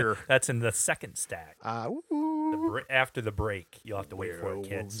over here. That's in the second stack. Woo. After the break, you'll have to wait for it, kids.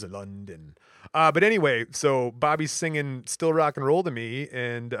 Werewolves of London. But anyway, so Bobby's singing Still Rock and Roll to me,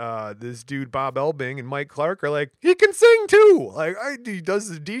 and this dude, Bob Elbing and Mike Clark, are like, he can sing too. Like, he does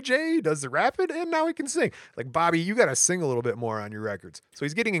the DJ, he does the rapping, and now he can sing. Like, Bobby, you got to sing a little bit more on your records. So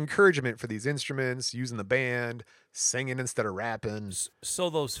he's getting encouragement for these instruments, using the band, singing instead of rapping. So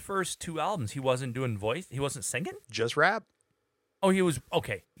those first two albums, he wasn't doing voice? He wasn't singing? Just rap? Oh, he was,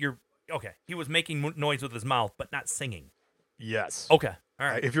 okay. He was making noise with his mouth, but not singing. Yes. Okay. All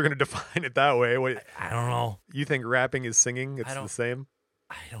right. If you're going to define it that way, what I don't know. you think rapping is singing? It's the same?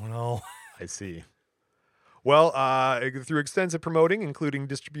 I don't know. I see. Well, through extensive promoting, including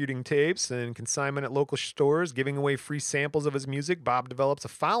distributing tapes and consignment at local stores, giving away free samples of his music, Bob develops a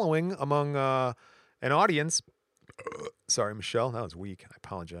following among an audience. Sorry, Michelle, that was weak. I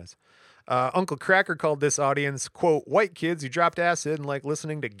apologize. Uncle Cracker called this audience, quote, white kids who dropped acid and like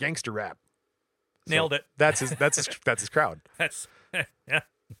listening to gangster rap. Nailed it. That's his crowd. That's, yeah.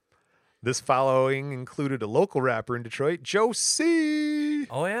 This following included a local rapper in Detroit, Joe C.,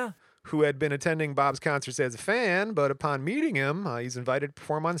 Oh, yeah. who had been attending Bob's concerts as a fan, but upon meeting him, he's invited to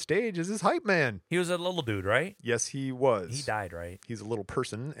perform on stage as his hype man. He was a little dude, right? Yes, he was. He died, right? He's a little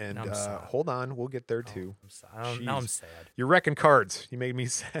person, and I'm sad. hold on, we'll get there too. Now I'm Jeez. sad. You're wrecking cards. You made me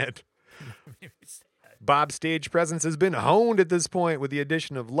sad. Bob's stage presence has been honed at this point with the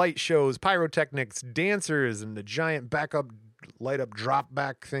addition of light shows, pyrotechnics, dancers, and the giant light up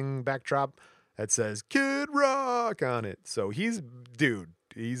backdrop that says Kid Rock on it. So he's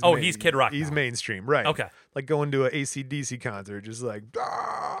He's Kid Rock He's now. mainstream, right? Okay. Like going to a AC/DC concert, just like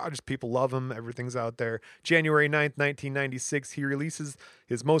just people love him. Everything's out there. January 9th, 1996, he releases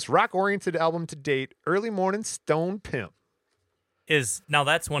his most rock-oriented album to date, Early Morning Stone Pimp. Now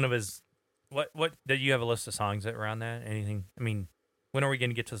that's one of his. What did you have a list of songs that were on that? Anything? I mean, when are we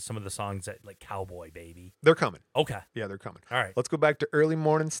going to get to some of the songs that like Cowboy Baby? They're coming. Okay. Yeah, they're coming. All right. Let's go back to Early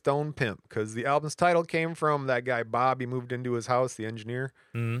Morning Stone Pimp, because the album's title came from that guy Bob. He moved into his house, the engineer.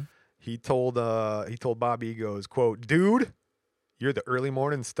 Mm-hmm. He told Bobby, he goes, quote, dude, you're the Early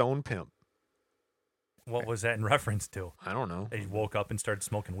Morning Stone Pimp. What was that in reference to? I don't know. He woke up and started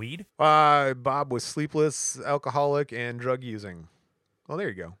smoking weed? Bob was sleepless, alcoholic, and drug using. Well, there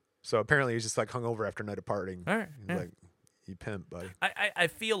you go. So apparently he's just like hungover after a night of partying. All right. He's Yeah. like, you pimp, buddy. I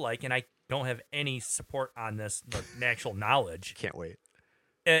feel like, and I don't have any support on this, like actual knowledge. Can't wait.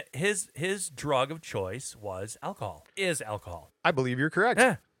 His drug of choice was alcohol. Is alcohol. I believe you're correct.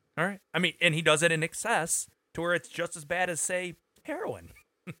 Yeah. All right. I mean, and he does it in excess to where it's just as bad as, say, heroin.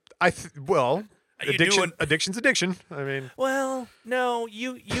 Addiction's addiction. I mean, Well, no,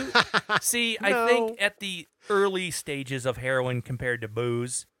 you see, I No. think at the early stages of heroin compared to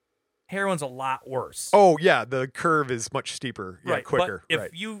booze, heroin's a lot worse. oh yeah, the curve is much steeper, yeah, right. quicker. But if right.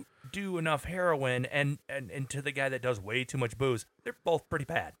 you do enough heroin and to the guy that does way too much booze, they're both pretty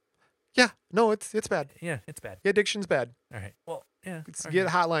bad. Yeah, no, it's bad. Yeah, it's bad. Yeah, addiction's bad. All right. Well, Yeah. Get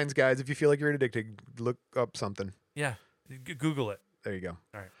hotlines, guys. If you feel like you're addicted, look up something. Yeah. Google it. There you go.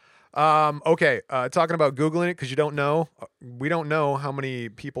 All right. Okay. Talking about Googling it, because you don't know. We don't know how many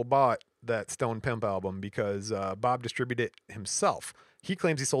people bought that Stone Pimp album because Bob distributed it himself. He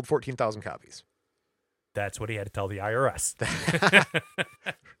claims he sold 14,000 copies. That's what he had to tell the IRS.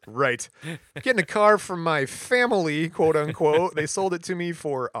 Right. Getting a car from my family, quote unquote. They sold it to me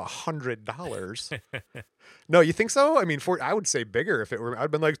for $100. No, you think so? I mean, I would say bigger if it were.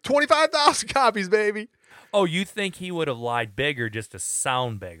 I'd been like 25,000 copies, baby. Oh, you think he would have lied bigger just to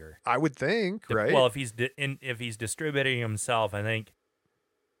sound bigger? I would think, right? Well, if he's distributing himself, I think.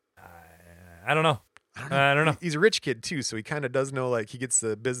 I don't know. I don't know. He's a rich kid too, so he kind of does know. Like he gets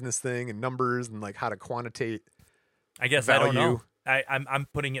the business thing and numbers and like how to quantitate. I guess value. I don't know. I'm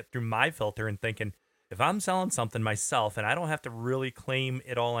putting it through my filter and thinking if I'm selling something myself and I don't have to really claim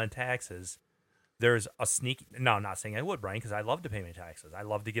it all on taxes, there's a sneaky. No, I'm not saying I would, Brian, because I love to pay my taxes. I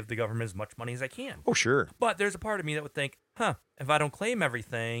love to give the government as much money as I can. Oh, sure. But there's a part of me that would think, if I don't claim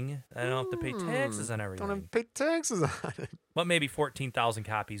everything, I don't have to pay taxes on everything. Don't have to pay taxes on it. But maybe 14,000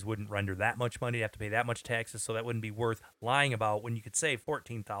 copies wouldn't render that much money to have to pay that much taxes, so that wouldn't be worth lying about when you could save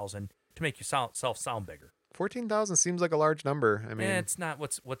 14,000 to make yourself sound bigger. 14,000 seems like a large number. I mean, it's not.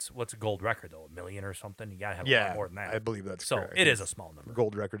 What's a gold record though? $1 million or something? You gotta have a lot more than that. I believe that's so. correct. It is a small number.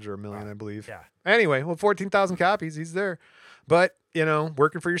 Gold records are $1 million, I believe. Yeah. Anyway, well, 14,000 copies. He's there, but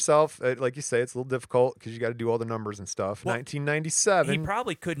working for yourself, like you say, it's a little difficult because you got to do all the numbers and stuff. Well, 1997. He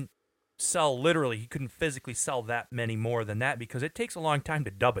probably couldn't sell. Literally, he couldn't physically sell that many more than that because it takes a long time to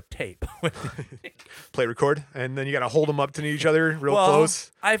dub a tape. Play record, and then you got to hold them up to each other real well,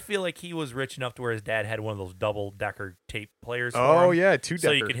 close. I feel like he was rich enough to where his dad had one of those double-decker tape players. Oh, for him, yeah, two-decker.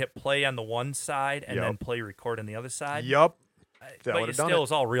 So you could hit play on the one side and then play record on the other side. Yup. But it still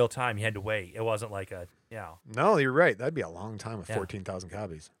was all real time. You had to wait. It wasn't like No, you're right. That'd be a long time with 14,000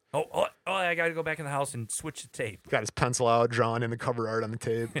 copies. Oh, I got to go back in the house and switch the tape. Got his pencil out, drawn in the cover art on the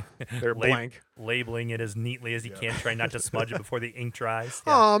tape. They're blank. Labeling it as neatly as he can, trying not to smudge it before the ink dries.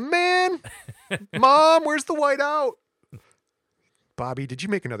 Oh, man. Mom, where's the white out? Bobby, did you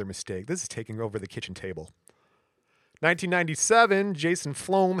make another mistake? This is taking over the kitchen table. 1997, Jason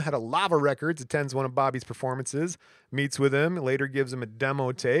Flom, head of Lava Records, attends one of Bobby's performances, meets with him, later gives him a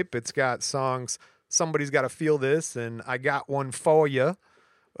demo tape. It's got songs, Somebody's Gotta Feel This, and I Got One For Ya,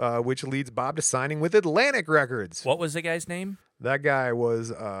 which leads Bob to signing with Atlantic Records. What was the guy's name? That guy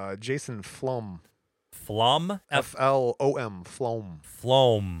was Jason Flom. Flom? F-L-O-M, Flom.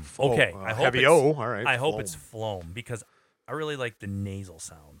 Flom. Okay. I hope heavy O, all right. I hope it's Flom, because I really like the nasal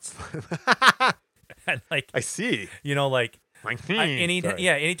sounds. I see.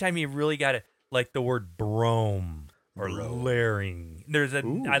 Anytime you really got it, like the word brome or layering.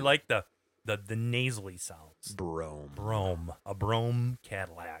 I like the nasally sounds. Brome. A brome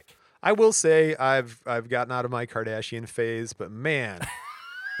Cadillac. I will say I've gotten out of my Kardashian phase, but man,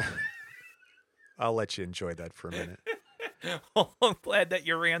 I'll let you enjoy that for a minute. Well, I'm glad that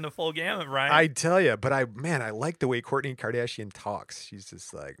you ran the full gamut, Ryan. I tell you, but I like the way Kourtney Kardashian talks. She's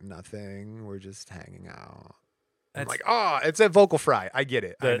just like, nothing. We're just hanging out. I'm like, it's a vocal fry. I get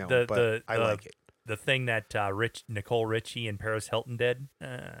it. I know, but I like it. The thing that Nicole Richie and Paris Hilton did.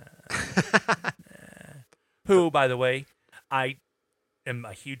 Who, by the way, I am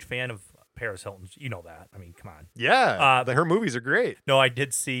a huge fan of Paris Hilton. You know that. I mean, come on. Yeah, her movies are great. No, I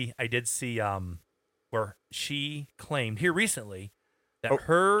did see where she claimed here recently that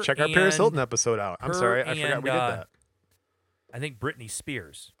check our Paris Hilton episode out. I'm sorry, I forgot we did that. I think Britney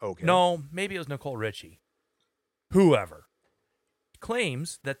Spears. Okay. No, maybe it was Nicole Richie. Whoever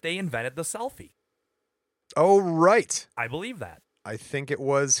claims that they invented the selfie. Oh, right. I believe that. I think it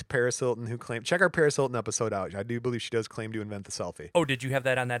was Paris Hilton who claimed. Check our Paris Hilton episode out. I do believe she does claim to invent the selfie. Oh, did you have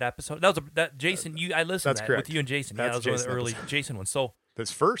that on that episode? That was Jason. I listened to that correct. with you and Jason. That's that was Jason one of the early episode. Jason ones. So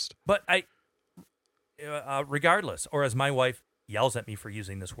that's first. But regardless, or as my wife yells at me for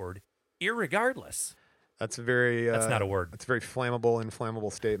using this word, irregardless. That's not a word. That's a very flammable and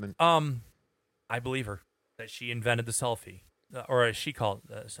inflammable statement. I believe her that she invented the selfie, or as she called it,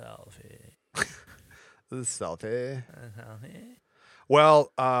 the selfie. The selfie.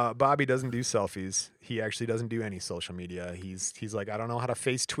 Well, Bobby doesn't do selfies. He actually doesn't do any social media. He's like, I don't know how to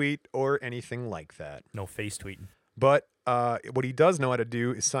face tweet or anything like that. No face tweeting. But what he does know how to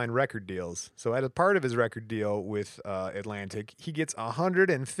do is sign record deals. So as a part of his record deal with Atlantic, he gets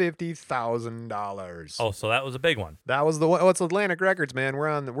 $150,000. Oh, so that was a big one. That was the one. Oh, it's Atlantic Records, man.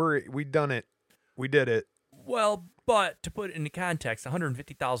 We done it. We did it. Well, but to put it into context,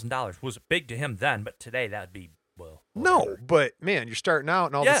 $150,000 was big to him then, but today that'd be, well, No, whatever. but man, you're starting out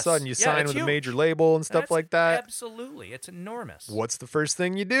and all of a Yes, sudden you yeah, sign it's with a huge. major label and stuff That's like that. Absolutely. It's enormous. What's the first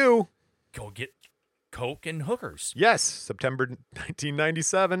thing you do? Go get coke and hookers. Yes, September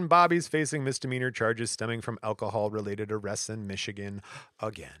 1997, Bobby's facing misdemeanor charges stemming from alcohol-related arrests in Michigan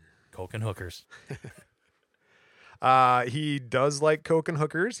again. Coke and hookers. He does like coke and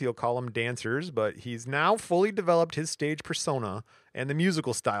hookers. He'll call them dancers, but he's now fully developed his stage persona and the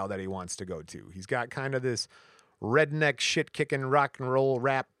musical style that he wants to go to. He's got kind of this redneck shit-kicking rock and roll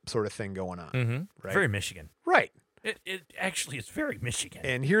rap sort of thing going on. Mm-hmm. Right. Very Michigan. Right. It actually is very Michigan.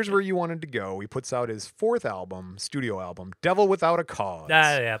 And here's where you wanted to go. He puts out his fourth album, studio album, Devil Without a Cause.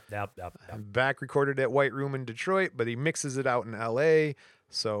 Yep. Back recorded at White Room in Detroit, but he mixes it out in LA.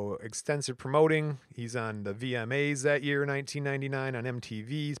 So extensive promoting. He's on the VMAs that year, 1999, on MTV.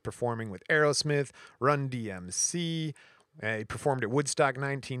 He's performing with Aerosmith, Run DMC. He performed at Woodstock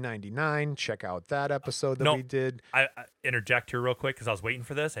 1999. Check out that episode that we did. I interject here real quick because I was waiting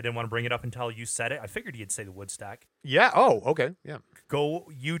for this. I didn't want to bring it up until you said it. I figured you'd say the Woodstock. Yeah. Oh, okay. Yeah. Go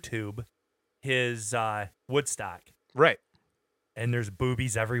YouTube his Woodstock, Right. and there's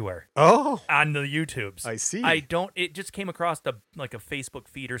boobies everywhere Oh, on the YouTubes. I see. It just came across like a Facebook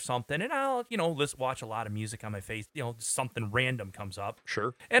feed or something, and I'll watch a lot of music on my face. Something random comes up,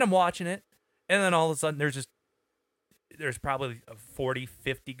 Sure. and I'm watching it, and then all of a sudden there's probably 40,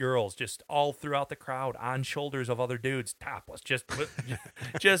 50 girls just all throughout the crowd on shoulders of other dudes, topless, just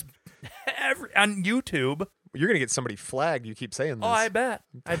on YouTube. You're going to get somebody flagged. You keep saying this. Oh, I bet.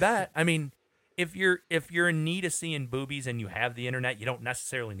 I mean, if you're in need of seeing boobies and you have the internet, you don't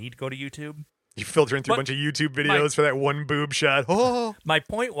necessarily need to go to YouTube. You filtering through a But bunch of YouTube videos for that one boob shot. Oh, My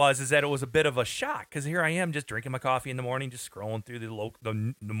point is that it was a bit of a shock because here I am just drinking my coffee in the morning, just scrolling through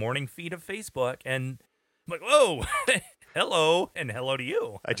the morning feed of Facebook, and I'm like, whoa, hello, and hello to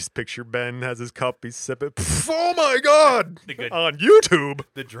you. I just picture Ben has his cup. He's sipping. Oh my God. The good- On YouTube.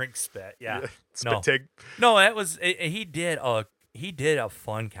 The drink spit, yeah. Spit No. take. No, that was he did a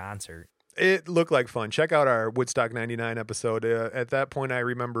fun concert. It looked like fun. Check out our Woodstock 99 episode. At that point, I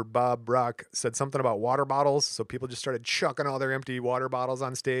remember Bob Rock said something about water bottles. So people just started chucking all their empty water bottles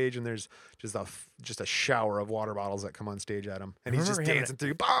on stage, and there's just a shower of water bottles that come on stage at him. And he's just remember dancing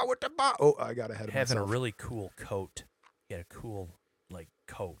through. Bah, with the bah. Oh, I got ahead of Having myself. a really cool coat. He had a cool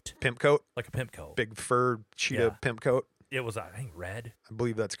coat, Pimp coat, like a pimp coat. big fur cheetah Yeah. pimp coat. It was I think red. I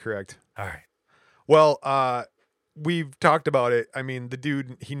believe that's correct. All right. Well, we've talked about it. I mean, the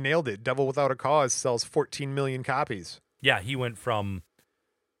dude, he nailed it. Devil Without a Cause sells 14 million copies. Yeah, he went from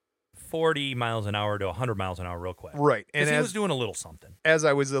 40 miles an hour to 100 miles an hour real quick. Right. And Because he as, was doing a little something. as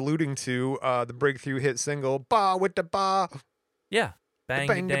I was alluding to, the breakthrough hit single, Ba with the Ba. Yeah. Bang,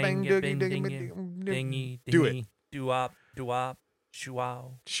 Bang, dang, bang, bang, doogie, ding, ding, dingy, Do it. dingy, doo-wop, doo-wop,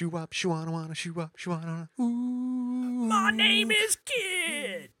 shoo-wow. Shoo up, shoo on, wanna, shoo up, shoo on. Ooh. My name is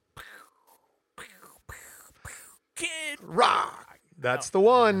Kid. Kid Rock. That's the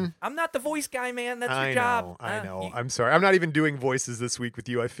one. I'm not the voice guy, man. That's your I job. know. I know. You- I'm sorry. I'm not even doing voices this week with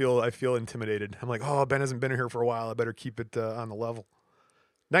you. I feel intimidated. I'm like, oh, Ben hasn't been here for a while. I better keep it on the level.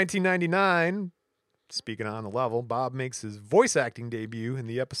 1999. Speaking of on the level, Bob makes his voice acting debut in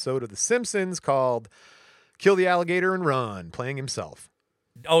the episode of The Simpsons called "Kill the Alligator and Run," playing himself.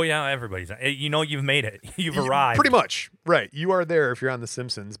 Oh yeah, everybody's. You've made it. You've arrived. Pretty much, right? You are there if you're on The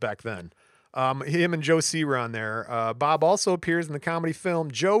Simpsons back then. Him and Joe C were on there. Bob also appears in the comedy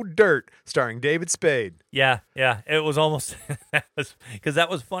film Joe Dirt, starring David Spade. Yeah. It was almost that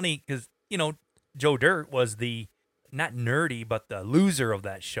was funny because Joe Dirt was the not nerdy but the loser of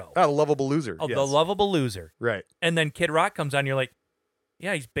that show. A lovable loser. Oh, yes. the lovable loser. Right. And then Kid Rock comes on. You're like,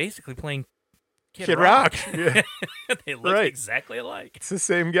 yeah, he's basically playing Kid Rock. Yeah. They look Right. exactly alike. It's the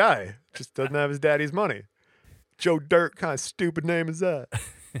same guy. Just doesn't have his daddy's money. Joe Dirt, kind of stupid name is that?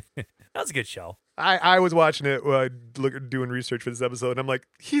 That was a good show. I was watching it, doing research for this episode, and I'm like,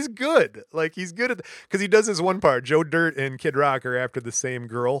 he's good. Like, he's good at because he does this one part. Joe Dirt and Kid Rock are after the same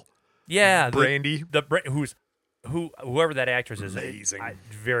girl. Yeah, Brandy. Whoever that actress is, Amazing.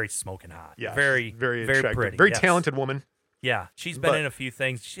 very smoking hot. Yeah. very very attractive. pretty. Very yes. talented woman. Yeah, she's been But- in a few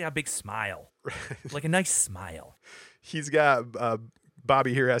things. She got a big smile, like a nice smile. He's got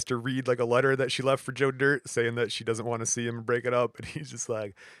Bobby here has to read like a letter that she left for Joe Dirt saying that she doesn't want to see him break it up. And he's just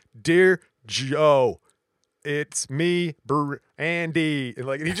like, "Dear Joe, it's me, Andy."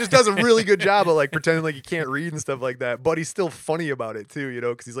 And he just does a really good job of like pretending like he can't read and stuff like that. But he's still funny about it too,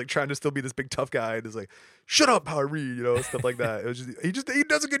 because he's like trying to still be this big tough guy and is like, "Shut up, how I read," stuff like that. It was he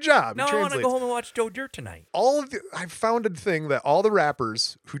does a good job. No, He I want to translates. go home and watch Joe Dirt tonight. I found a thing that all the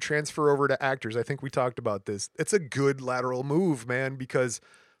rappers who transfer over to actors, I think we talked about this. It's a good lateral move, man, because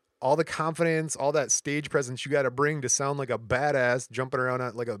all the confidence, all that stage presence you got to bring to sound like a badass jumping around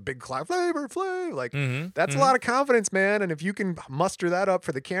at like a big cloud, Flavor Flav. Like that's a lot of confidence, man. And if you can muster that up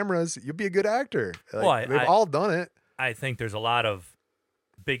for the cameras, you'll be a good actor. Like, they've all done it. I think there's a lot of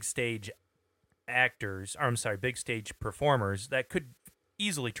big stage actors, or I'm sorry, big stage performers that could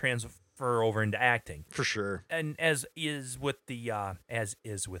easily transfer over into acting. For sure. And as is with the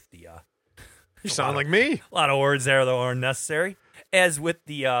You sound like me. A lot of words there that are unnecessary. As with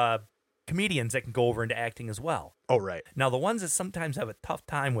the comedians that can go over into acting as well. Oh, right. Now, the ones that sometimes have a tough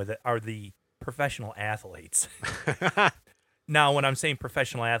time with it are the professional athletes. Now, when I'm saying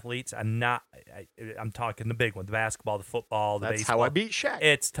professional athletes, I'm talking the big one, the basketball, the football, the baseball. That's how I beat Shaq.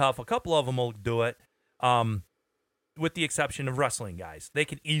 It's tough. A couple of them will do it, with the exception of wrestling guys. They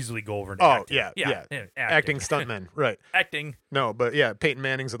can easily go over into acting. Yeah. Acting stuntmen, right. Acting. No, but yeah, Peyton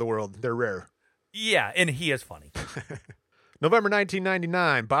Mannings of the world, they're rare. Yeah, and he is funny. November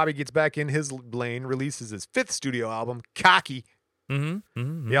 1999, Bobby gets back in his lane, releases his 5th studio album, Cocky.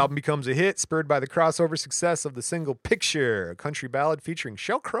 The album becomes a hit, spurred by the crossover success of the single Picture, a country ballad featuring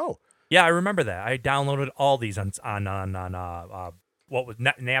Sheryl Crow. Yeah, I remember that. I downloaded all these on what was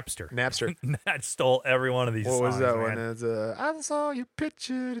Napster. Napster. I stole every one of these songs. What was that man. one? It's, I saw your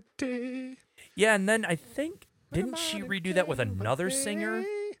picture today. Yeah, and then I think, didn't she redo that with another singer?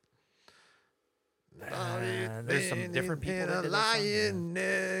 There's some different people that did lying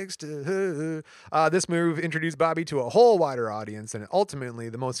next to her. This move introduced Bobby to a whole wider audience, and ultimately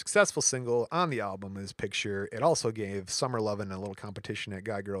the most successful single on the album is Picture. It also gave Summer Lovin' a little competition at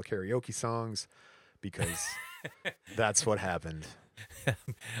Guy Girl Karaoke songs because that's what happened.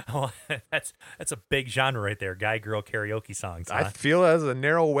 Oh, that's a big genre right there, guy girl karaoke songs. Huh? I feel as a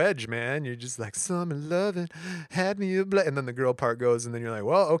narrow wedge, man. You're just like, summer loving had me a and then the girl part goes, and then you're like,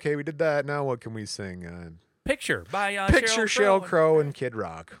 well, okay, we did that. Now what can we sing? Picture by Picture Sheryl Crow and Kid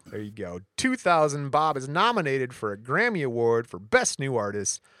Rock. There you go. 2000, Bob is nominated for a Grammy Award for Best New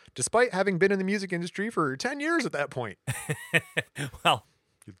Artist, despite having been in the music industry for 10 years at that point. Well,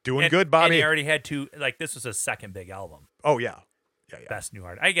 you're doing good, Bobby. And he already had two. Like, this was his second big album. Oh yeah. Best new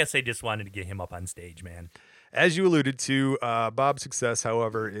artist. I guess they just wanted to get him up on stage, man. As you alluded to, Bob's success,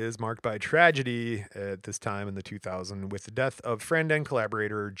 however, is marked by tragedy at this time in the 2000 with the death of friend and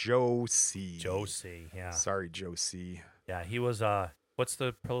collaborator Joe C. Joe C. Yeah. Sorry, Joe C. Yeah, he was what's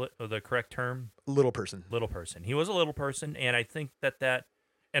the correct term? Little person. Little person. He was a little person, and I think that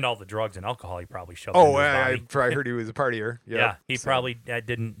and all the drugs and alcohol he probably shoved. Oh, I heard he was a partier. Yep. Yeah, he probably that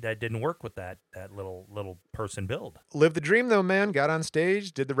didn't work with that little person build. Lived the dream though, man. Got on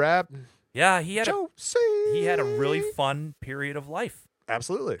stage, did the rap. Yeah, he had a really fun period of life.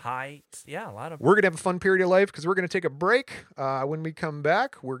 Absolutely. A lot of. We're gonna have a fun period of life because we're gonna take a break. When we come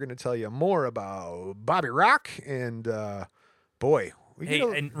back, we're gonna tell you more about Bobby Rock and boy.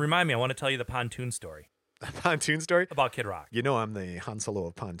 And remind me, I want to tell you the pontoon story. Pontoon story? About Kid Rock. You know I'm the Han Solo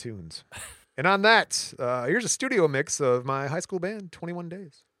of pontoons. And on that, here's a studio mix of my high school band, 21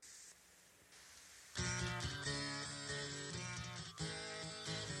 Days.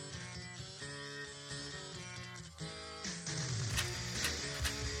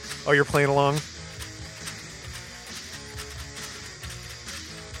 Oh, you're playing along?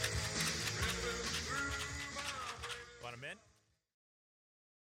 Want a mint?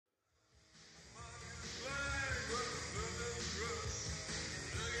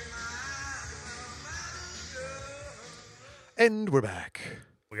 And we're back.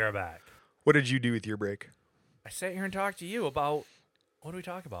 We are back. What did you do with your break? I sat here and talked to you about, what do we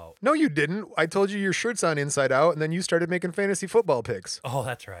talk about? No, you didn't. I told you your shirt's on inside out, and then you started making fantasy football picks. Oh,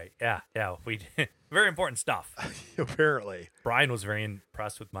 that's right. Yeah. We very important stuff. Apparently. Brian was very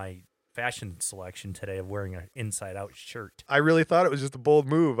impressed with my fashion selection today of wearing an inside out shirt. I really thought it was just a bold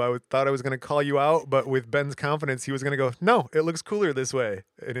move. I thought I was going to call you out, but with Ben's confidence, he was going to go, no, it looks cooler this way.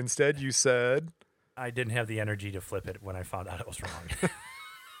 And instead you said... I didn't have the energy to flip it when I found out it was wrong.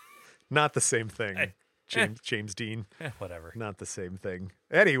 Not the same thing, James Dean. Whatever. Not the same thing.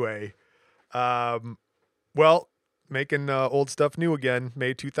 Anyway, well, making old stuff new again.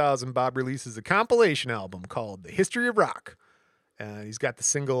 May 2000, Bob releases a compilation album called The History of Rock. He's got the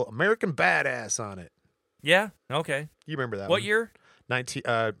single American Badass on it. Yeah, okay. You remember that What one? year?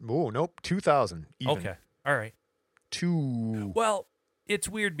 2000. Even. Okay, all right. Well, it's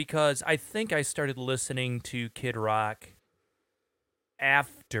weird because I think I started listening to Kid Rock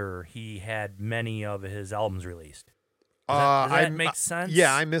after he had many of his albums released. Does that make sense?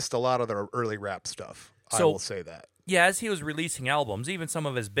 Yeah, I missed a lot of the early rap stuff. I will say that. Yeah, as he was releasing albums, even some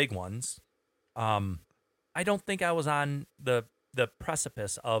of his big ones, I don't think I was on the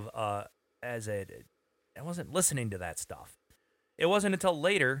precipice of I wasn't listening to that stuff. It wasn't until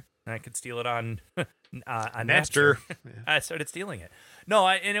later and I could steal it on Napster. Napster. I started stealing it. No,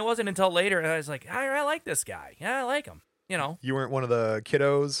 and it wasn't until later and I was like, I like this guy. Yeah, I like him. You know, You weren't one of the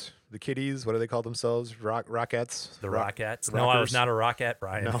kiddos, the kiddies. What do they call themselves? Rockettes. the Rockettes. the No, I rockers? was not a Rockette,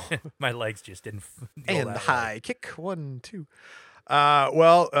 Brian. No. My legs just didn't. Go And that way. high kick 1, 2.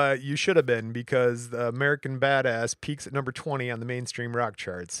 You should have been because the American Badass peaks at number 20 on the mainstream rock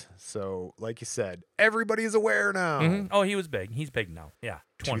charts. So, like you said, everybody's aware now. Mhm. Oh, he was big. He's big now. Yeah,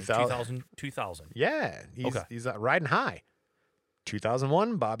 2000. 2000. Yeah, he's Okay. riding high.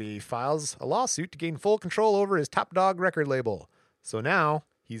 2001, Bobby files a lawsuit to gain full control over his Top Dog record label. So now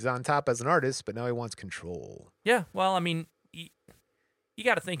he's on top as an artist, but now he wants control. Yeah, well, I mean, you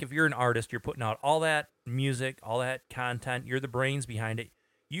got to think if you're an artist, you're putting out all that music, all that content, you're the brains behind it.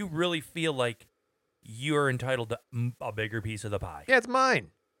 You really feel like you're entitled to a bigger piece of the pie. Yeah, it's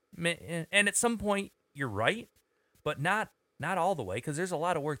mine. And at some point, you're right, but not all the way because there's a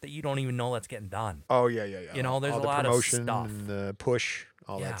lot of work that you don't even know that's getting done. Oh yeah. You know, there's all a the lot of promotion stuff. and the push,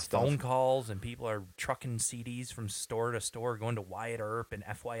 all Yeah, that stuff. phone calls and people are trucking CDs from store to store, going to Wyatt Earp and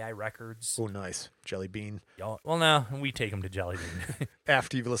FYI Records. Oh, nice. Jelly Bean. Well, no, we take them to Jelly Bean.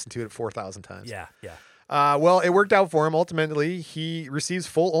 After you've listened to it 4,000 times. yeah. Well, it worked out for him. Ultimately, he receives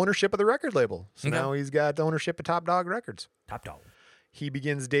full ownership of the record label. So Okay. now he's got ownership of Top Dog Records. Top dog. He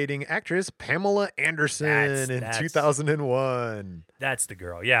begins dating actress Pamela Anderson in That's- 2001. That's the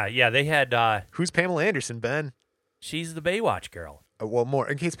girl. Yeah. They had. Who's Pamela Anderson, Ben? She's the Baywatch girl. Well, more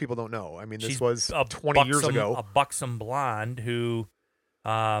in case people don't know. I mean, this She's was a 20 years ago. A buxom blonde who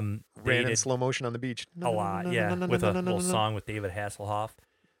Ran in dated slow motion on the beach. a lot. Yeah, with a little song with David Hasselhoff.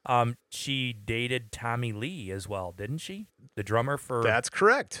 She dated Tommy Lee as well, didn't she? The drummer for That's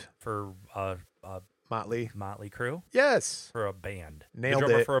correct. Motley. Motley Crue Yes. for a band. Nailed the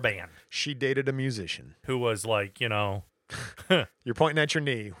drummer it. for a band She dated a musician. who was like, You're pointing at your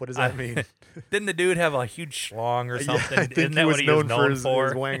knee. What does that mean? didn't the dude have a huge schlong or something? I think Isn't that he was what he known, was known for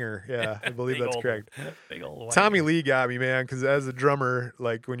his wanger. Yeah, I believe Big that's old- correct. Big old Tommy wanker. Lee got me, man, because as a drummer,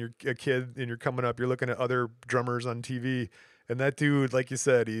 like when you're a kid and you're coming up, you're looking at other drummers on TV, and that dude, like you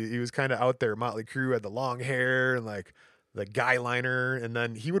said, he was kind of out there. Motley Crue had the long hair and like the guy liner, and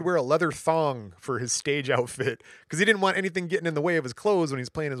then he would wear a leather thong for his stage outfit because he didn't want anything getting in the way of his clothes when he's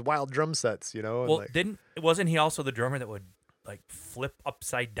playing his wild drum sets, you know. And Well, like, wasn't he also the drummer that would like flip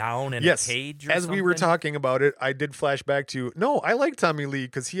upside down in yes, a cage? Or as we were something? talking about it, I did flash back to I like Tommy Lee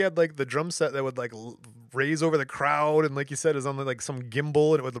because he had like the drum set that would like raise over the crowd, and like you said, is on like some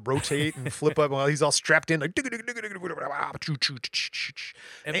gimbal, and it would rotate and flip up while he's all strapped in like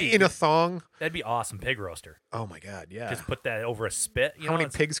in a thong. That'd be awesome, pig roaster. Oh my god, yeah. Just put that over a spit. You How know, many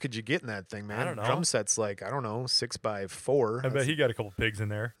it's- pigs could you get in that thing, man? I don't know. Drum sets like 6x4. I bet he got a couple pigs in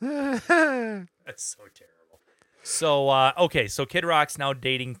there. That's- That's so terrible. So okay, so Kid Rock's now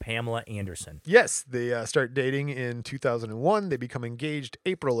dating Pamela Anderson. Yes, they start dating in 2001. They become engaged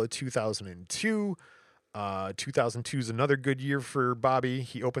April of 2002. 2002 is another good year for Bobby.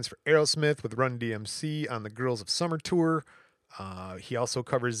 He opens for Aerosmith with Run DMC on the Girls of Summer tour. He also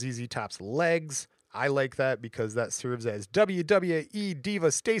covers ZZ Top's Legs. I like that because that serves as WWE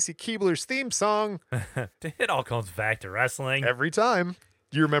diva Stacy Keibler's theme song It all comes back to wrestling. every time.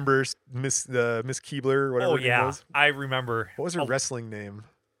 Do you remember Miss Keibler or whatever Oh her name yeah, was? I remember. What was her wrestling name?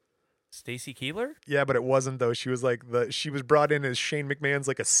 Stacy Keibler? Yeah, but it wasn't though. She was like she was brought in as Shane McMahon's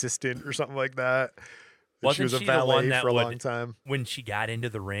like assistant or something like that. And she Wasn't was a she the one valet that for a would- long time. When she got into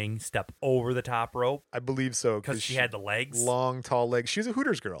the ring, step over the top rope I believe so because she had the legs. long, tall legs. She was a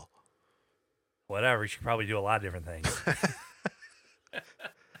Hooters girl. Whatever, she could probably do a lot of different things.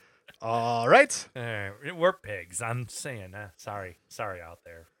 All right. We're pigs. I'm saying. Sorry out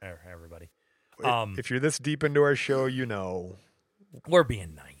there, everybody. If you're this deep into our show, you know. We're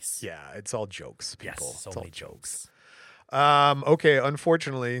being nice. Yeah, it's all jokes, people. Yes, so it's all many jokes. Okay,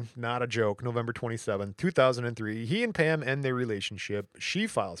 unfortunately, not a joke. November 27th, 2003, he and Pam end their relationship. She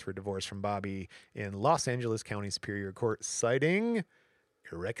files for divorce from Bobby in Los Angeles County Superior Court, citing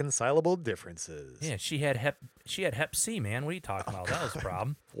irreconcilable differences. Yeah, she had Hep C, man. What are you talking about? That was a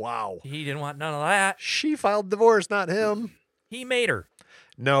problem. Wow. He didn't want none of that. She filed divorce, not him. He made her.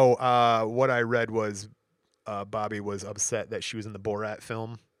 No, what I read was Bobby was upset that she was in the Borat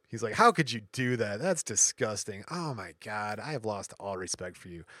film. He's like, how could you do that? That's disgusting. Oh, my God. I have lost all respect for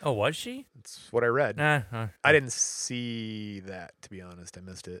you. Oh, was she? That's what I read. I I didn't see that, to be honest. I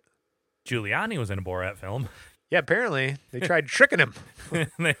missed it. Giuliani was in a Borat film. Yeah, apparently they tried tricking him.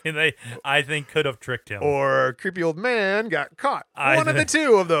 they I think, could have tricked him. Or creepy old man got caught. One of the think-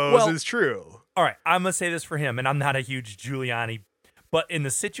 two of those Well- is true. All right, I'm going to say this for him, and I'm not a huge Giuliani But in the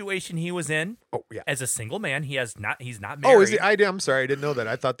situation he was in, Oh yeah. as a single man, he's not married. Oh, is he? I'm sorry, I didn't know that.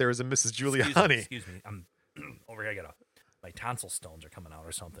 I thought there was a Mrs. Giuliani. Excuse me. I'm over here. My tonsil stones are coming out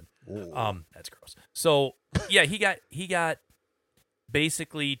or something. Ooh. That's gross. So yeah, he got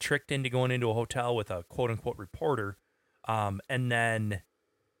basically tricked into going into a hotel with a quote unquote reporter, and then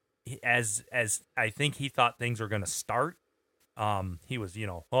as I think he thought things were going to start. He was, I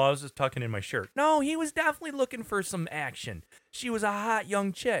was just tucking in my shirt. No, he was definitely looking for some action. She was a hot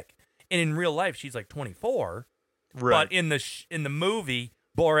young chick, and in real life, she's like 24. Right. But in the movie,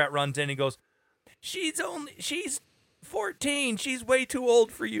 Borat runs in and goes, she's 14. She's way too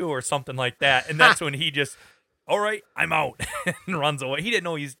old for you, or something like that. And that's when he just, all right, I'm out, and runs away. He didn't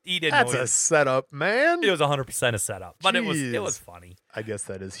know That's a setup, man. It was 100% a setup, but it Jeez. was funny. I guess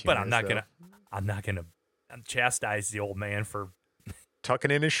that is humorous, But I'm not gonna chastise the old man for tucking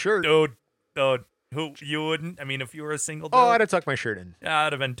in his shirt. dude. Who you wouldn't? I mean, if you were a single dude, Oh, I'd have tucked my shirt in.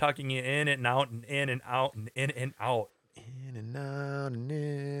 I'd have been tucking you in and out and in and out and in and out. In and out and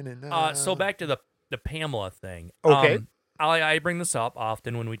in and out. So back to the Pamela thing. Okay. I bring this up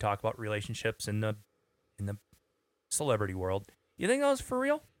often when we talk about relationships in the celebrity world. You think that was for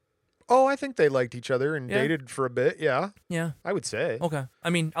real? Oh, I think they liked each other and Yeah. dated for a bit. Yeah, Yeah. I would say. Okay. I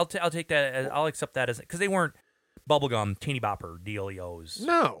mean, I'll take that. I'll accept that as because they weren't bubblegum teeny bopper dealios.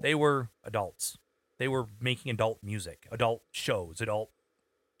 No. They were adults. They were making adult music, adult shows, adult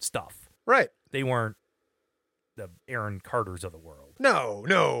stuff. Right. They weren't the Aaron Carters of the world. No.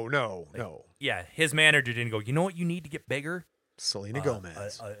 Yeah, his manager didn't go, you know what, you need to get bigger? Selena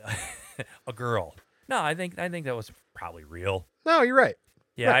Gomez. A girl. No, I think that was probably real. No, you're right.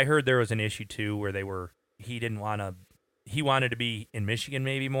 Yeah, Right. I heard there was an issue too where he wanted to be in Michigan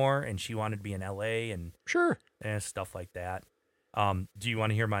maybe more, and she wanted to be in LA and Sure. stuff like that. Do you want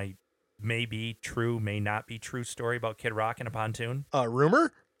to hear my may be true, may not be true story about Kid Rock in a pontoon?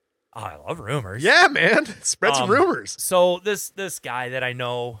 Rumor? Oh, I love rumors. Yeah, man. Spread some rumors. So this guy that I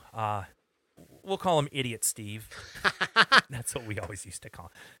know, we'll call him Idiot Steve. That's what we always used to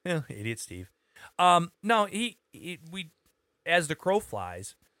call him. Yeah, Idiot Steve. No, we as the crow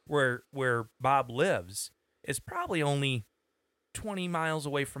flies, where Bob lives is probably only 20 miles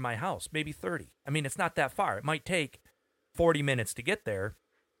away from my house, maybe 30. I mean, it's not that far. It might take 40 minutes to get there.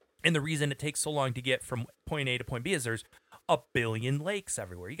 And the reason it takes so long to get from point A to point B is there's a billion lakes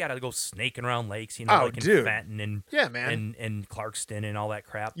everywhere. You got to go snaking around lakes, like in dude. Fenton and Yeah, man. and Clarkston and all that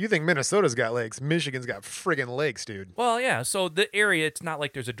crap. You think Minnesota's got lakes? Michigan's got friggin' lakes, dude. Well, yeah. So the area, it's not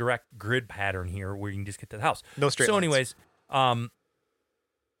like there's a direct grid pattern here where you can just get to the house. No straight So, lines. anyways,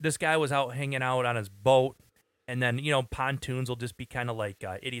 this guy was out hanging out on his boat, and then pontoons will just be kind of like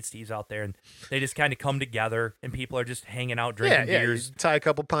Idiot Steve's out there, and they just kind of come together, and people are just hanging out drinking Yeah. beers. You tie a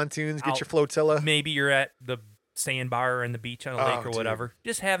couple pontoons, get Out. your flotilla. Maybe you're at the sandbar and the beach on a lake or dude. whatever,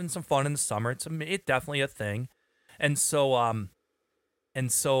 just having some fun in the summer. It's definitely a thing, and so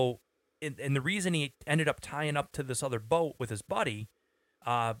the reason he ended up tying up to this other boat with his buddy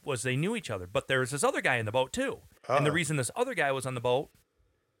was they knew each other, but there was this other guy in the boat too, and the Uh-oh. reason this other guy was on the boat,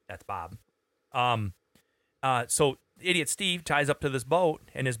 that's Bob. So Idiot Steve ties up to this boat,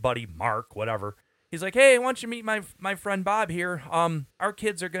 and his buddy Mark, whatever, he's like, "Hey, why don't you meet my friend Bob here? Our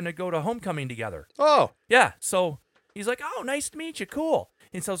kids are gonna go to homecoming together." Oh, Yeah, so he's like, "Oh, nice to meet you, cool."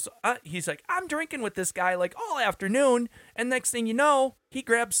 And so he's like, "I'm drinking with this guy like all afternoon," and next thing you know, he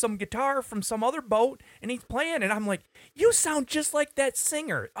grabs some guitar from some other boat and he's playing, and I'm like, "You sound just like that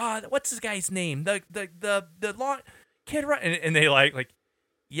singer. What's this guy's name? The long Kid Rock." And they like,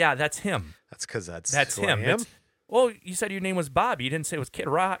 yeah, that's him. that's because that's who him. I am. Well, you said your name was Bob. You didn't say it was Kid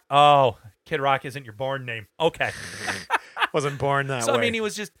Rock. Oh, Kid Rock isn't your born name. Okay. Wasn't born that So way. I mean, he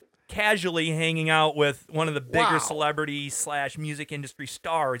was just casually hanging out with one of the bigger Wow. celebrity / music industry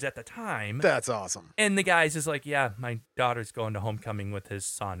stars at the time. That's awesome. And the guy's just like, "Yeah, my daughter's going to homecoming with his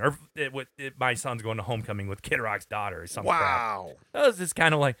son, or my son's going to homecoming with Kid Rock's daughter, or some crap." Wow. That was just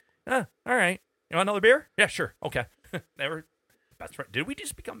kind of like, all right, you want another beer? Yeah, sure, okay. They were best friend. Did we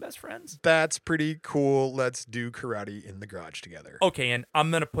just become best friends? That's pretty cool. Let's do karate in the garage together. Okay, and I'm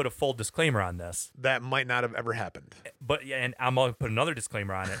gonna put a full disclaimer on this, That might not have ever happened. but yeah, and I'm gonna put another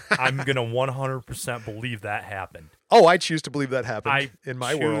disclaimer on it. I'm gonna 100% believe that happened. Oh, I choose to believe that happened I in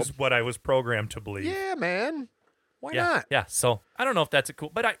my choose world. what I was programmed to believe. Yeah, man. Why yeah, not? Yeah. So I don't know if that's a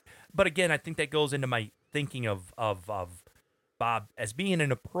cool, but again, I think that goes into my thinking of Bob as being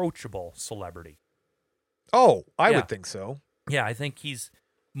an approachable celebrity. Oh, I Yeah. would think so. Yeah, I think he's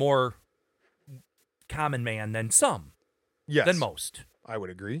more common man than some, Yes. than most, I would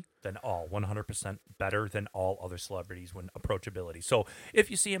agree. than all. 100% better than all other celebrities when approachability. So if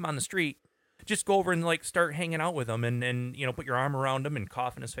you see him on the street, just go over and like start hanging out with him and put your arm around him and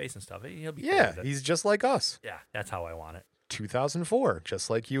cough in his face and stuff. He'll be cool Yeah, with it. he's just like us. Yeah, that's how I want it. 2004, just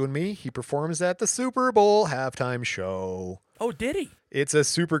like you and me, he performs at the Super Bowl halftime show. Oh, did he? It's a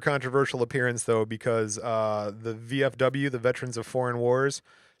super controversial appearance, though, because the VFW, the Veterans of Foreign Wars,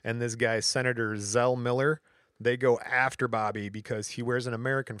 and this guy, Senator Zell Miller, they go after Bobby because he wears an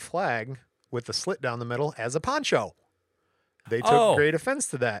American flag with the slit down the middle as a poncho. They took great offense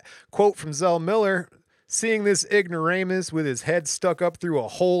to that. Quote from Zell Miller, seeing this ignoramus with his head stuck up through a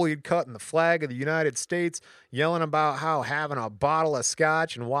hole he'd cut in the flag of the United States, yelling about how having a bottle of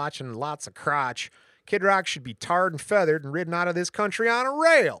scotch and watching lots of crotch, Kid Rock should be tarred and feathered and ridden out of this country on a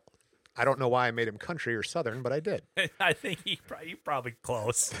rail. I don't know why I made him country or southern, but I did. I think you're probably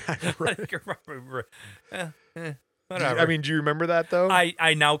close. I think you're probably, whatever. I mean, do you remember that, though?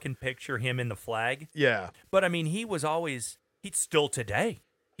 I now can picture him in the flag. Yeah. But, I mean, he's still today.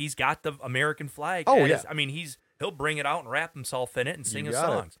 He's got the American flag. Oh, yeah. I mean, he'll bring it out and wrap himself in it and sing his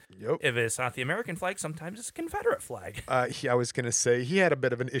songs. Yep. If it's not the American flag, sometimes it's a Confederate flag. I was going to say he had a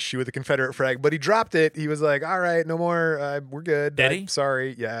bit of an issue with the Confederate flag, but he dropped it. He was like, all right, no more. We're good. Did he?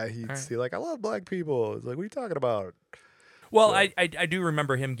 Sorry. Yeah. He's like, I love black people. It's like, what are you talking about? Well, so. I do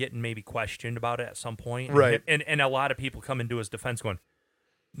remember him getting maybe questioned about it at some point. Right. And a lot of people come into his defense going,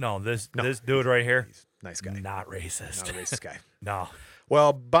 no, this dude right here, he's a nice guy. Not racist. Not a racist guy. No.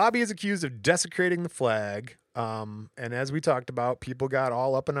 Well, Bobby is accused of desecrating the flag. And as we talked about, people got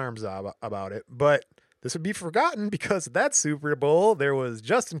all up in arms about it. But this would be forgotten because at that Super Bowl, there was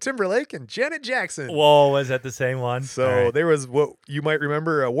Justin Timberlake and Janet Jackson. Whoa, was that the same one? So there was what you might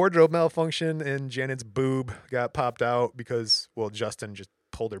remember, a wardrobe malfunction, and Janet's boob got popped out because, well, Justin just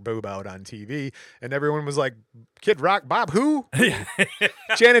pulled her boob out on TV, and everyone was like, Kid Rock, Bob, who?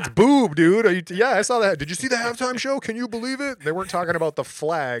 Janet's boob, dude. Yeah, I saw that. Did you see the halftime show? Can you believe it? They weren't talking about the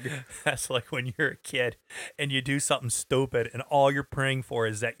flag. That's like when you're a kid and you do something stupid, and all you're praying for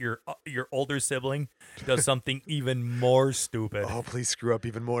is that your older sibling does something even more stupid. Oh, please screw up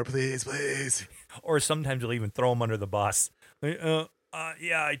even more, please, please. Or sometimes you'll even throw them under the bus. Yeah,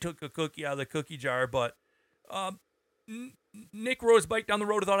 I took a cookie out of the cookie jar, but Nick rode his bike down the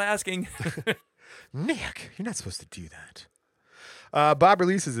road without asking. Nick, you're not supposed to do that. Bob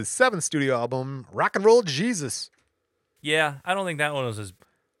releases his 7th studio album, Rock and Roll Jesus. Yeah, I don't think that one was as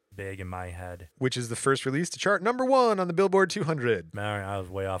big in my head. Which is the first release to chart #1 on the Billboard 200. I was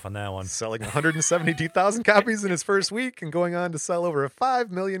way off on that one. Selling 172,000 copies in its first week and going on to sell over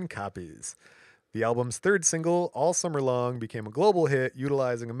 5 million copies. The album's 3rd single, All Summer Long, became a global hit,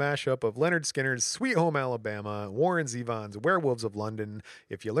 utilizing a mashup of Leonard Skinner's Sweet Home Alabama, Warren Zevon's Werewolves of London.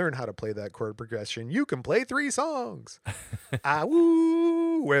 If you learn how to play that chord progression, you can play 3 songs. Ah,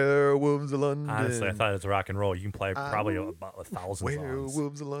 woo, Werewolves of London. Honestly, I thought it was rock and roll. You can play probably about 1,000 songs.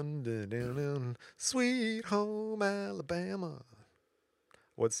 Werewolves of London, down, down, Sweet Home Alabama.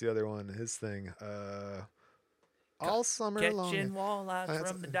 What's the other one? His thing. All summer long. Catching walleyes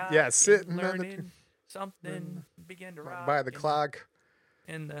from the dock. Yeah, sitting learning something begin to rock. By the clock.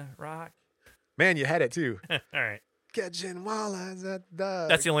 In the rock. Man, you had it too. All right. Catching walleyes at the dock.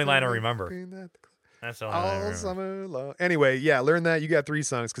 That's the only line I remember. That's the only line I remember. All summer long. Anyway, yeah, learn that. You got 3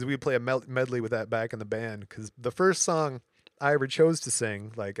 songs because we would play a medley with that back in the band. Because the first song I ever chose to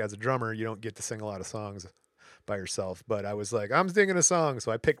sing, like as a drummer, you don't get to sing a lot of songs by yourself. But I was like, I'm singing a song.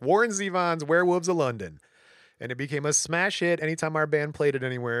 So I picked Warren Zevon's Werewolves of London. And it became a smash hit. Anytime our band played it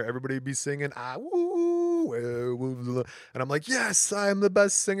anywhere, everybody would be singing, ah, woo, werewolves. And I'm like, yes, I'm the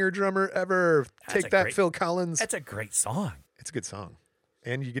best singer drummer ever. Take that, Phil Collins. That's a great song. It's a good song.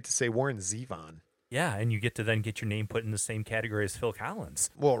 And you get to say Warren Zevon. Yeah, and you get to then get your name put in the same category as Phil Collins.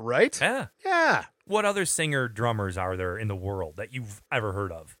 Well, right? Yeah. Yeah. What other singer drummers are there in the world that you've ever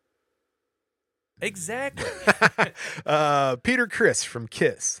heard of? Exactly. Peter Criss from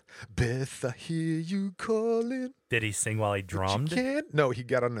Kiss. Beth, I hear you calling. Did he sing while he drummed? No, he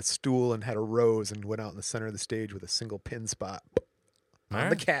got on a stool and had a rose and went out in the center of the stage with a single pin spot. I'm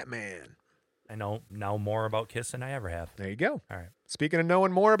the Catman. I know now more about Kiss than I ever have. There you go. All right. Speaking of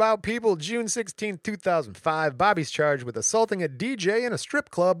knowing more about people, June 16th, 2005, Bobby's charged with assaulting a DJ in a strip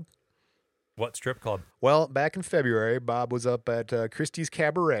club. What strip club? Well, back in February, Bob was up at Christie's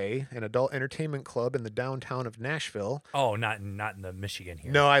Cabaret, an adult entertainment club in the downtown of Nashville. Oh, not in the Michigan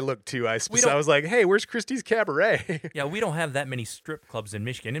here. No, I looked too. I was like, hey, where's Christie's Cabaret? Yeah, we don't have that many strip clubs in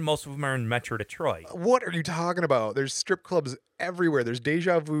Michigan, and most of them are in Metro Detroit. What are you talking about? There's strip clubs everywhere. There's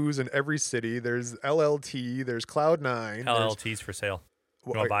Deja Vu's in every city. There's LLT. There's Cloud9. LLT's for sale.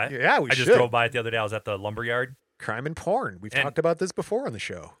 You want to buy it? Yeah, we should. I just drove by it the other day. I was at the lumberyard. Crime and porn. We've talked about this before on the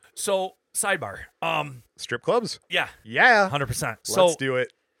show. So, sidebar. Strip clubs? Yeah. Yeah. 100%. Let's do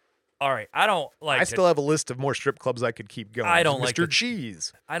it. All right, I don't like. I still have a list of more strip clubs I could keep going. I don't like Mr. to-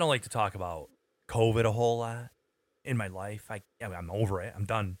 Cheese. I don't like to talk about COVID a whole lot in my life. I'm over it. I'm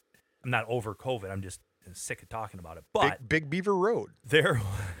done. I'm not over COVID. I'm just sick of talking about it. But Big Beaver Road, there's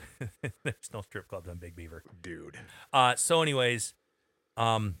no strip clubs on Big Beaver. dude. So anyways,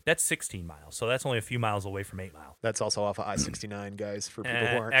 that's 16 miles. So that's only a few miles away from 8 Mile. That's also off of I-69, guys, for people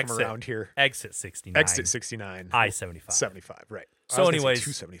who aren't from Exit. around here. Exit 69. Exit 69. I-75. 75, right. So anyways,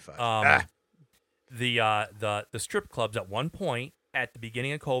 275. the strip clubs at one point at the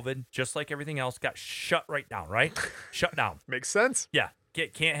beginning of COVID, just like everything else, got shut right down, right? Shut down. Makes sense? Yeah.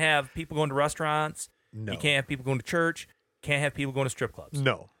 Can't have people going to restaurants. No. You can't have people going to church. Can't have people going to strip clubs.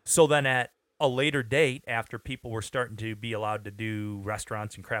 No. So then at a later date, after people were starting to be allowed to do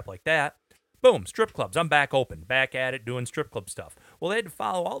restaurants and crap like that, boom, strip clubs. I'm back open, back at it, doing strip club stuff. Well, they had to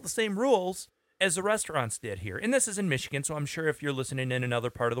follow all the same rules as the restaurants did here. And this is in Michigan, so I'm sure if you're listening in another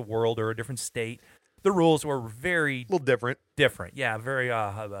part of the world or a different state, the rules were very A little different. different. Yeah, very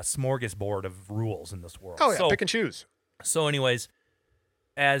a smorgasbord of rules in this world. Oh, yeah, So, pick and choose. so anyways,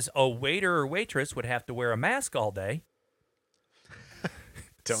 as a waiter or waitress would have to wear a mask all day,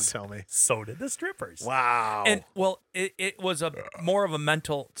 Don't tell me. so did the strippers. Wow. And well, it was a more of a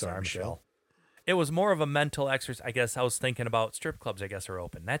mental. Sorry, Michelle. It was more of a mental exercise. I guess I was thinking about strip clubs. I guess are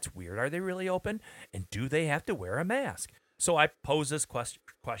open. That's weird. Are they really open? And do they have to wear a mask? So I posed this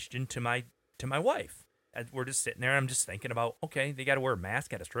question to my wife. And we're just sitting there. And I'm just thinking about, okay, they got to wear a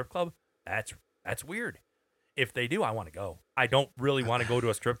mask at a strip club. That's weird. If they do, I want to go. I don't really want to go to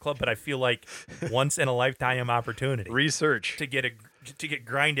a strip club, but I feel like once in a lifetime opportunity Research. to get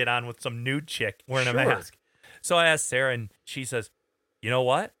grinded on with some nude chick wearing a Sure. mask. So I asked Sarah, and she says, "You know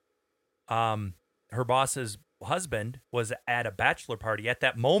what? Her boss's husband was at a bachelor party at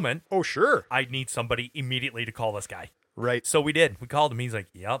that moment. Oh, sure. I need somebody immediately to call this guy." Right. So we did. We called him. He's like,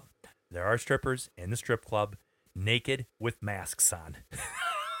 "Yep, there are strippers in the strip club, naked with masks on."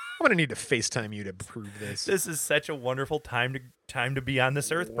 I'm going to need to FaceTime you to prove this. This is such a wonderful time to be on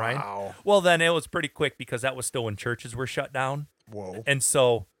this earth, Brian. Wow. Well, then it was pretty quick because that was still when churches were shut down. Whoa. And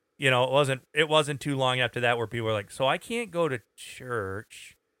so, it wasn't too long after that where people were like, "So I can't go to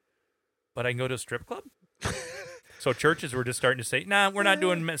church, but I can go to a strip club?" So churches were just starting to say, "Nah, we're not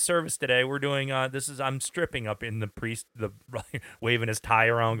doing service today. We're doing I'm stripping up in the priest, waving his tie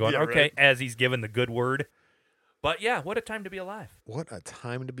around going, Yeah, okay," right. as he's giving the good word. But yeah, what a time to be alive. What a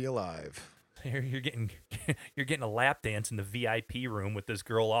time to be alive. You're getting a lap dance in the VIP room with this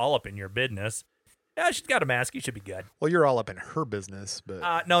girl all up in your business. Yeah, she's got a mask. You should be good. Well, you're all up in her business,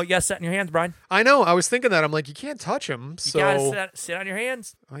 but No, you got to sit in your hands, Brian. I know. I was thinking that. I'm like, you can't touch him. You So, got to sit on your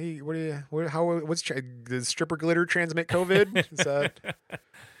hands. does stripper glitter transmit COVID? Is that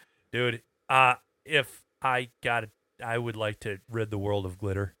Dude, if I would like to rid the world of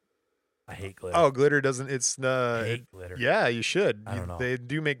glitter. I hate glitter. Oh, glitter doesn't. It's I hate glitter. Yeah, you should. I don't know. They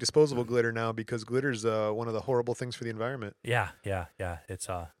do make disposable glitter now because glitter's one of the horrible things for the environment. Yeah. It's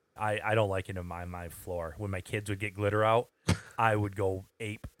I don't like it on my floor. When my kids would get glitter out, I would go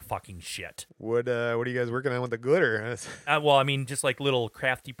ape fucking shit. What are you guys working on with the glitter? Well, I mean, just like little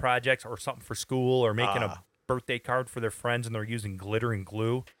crafty projects or something for school or making a Ah. birthday card for their friends and they're using glitter and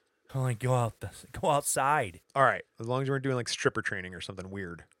glue. I'm like, go outside. All right, as long as you weren't doing like stripper training or something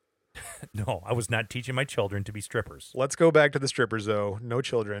weird. No, I was not teaching my children to be strippers. Let's go back to the strippers though. No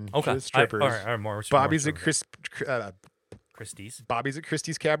children. Okay. Just strippers. All right, more Bobby's more at strippers. Christie's.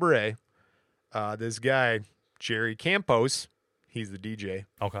 Christie's. Cabaret. This guy Jerry Campos, he's the DJ.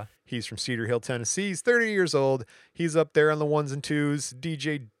 Okay. He's from Cedar Hill, Tennessee. He's 30 years old. He's up there on the ones and twos.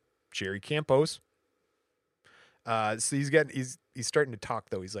 DJ Jerry Campos. So he's starting to talk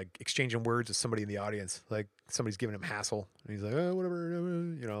though. He's like exchanging words with somebody in the audience. Like somebody's giving him hassle, and he's like, "Oh,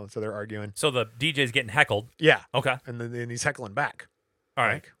 whatever," So they're arguing. So the DJ's getting heckled. Yeah, Okay. and then he's heckling back. All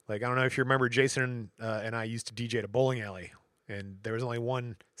right. Like I don't know if you remember, Jason and I used to DJ at a bowling alley, and there was only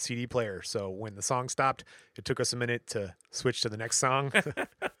one CD player. So when the song stopped, it took us a minute to switch to the next song.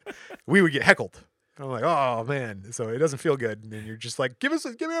 We would get heckled. And I'm like, oh man, so it doesn't feel good. And you're just like, give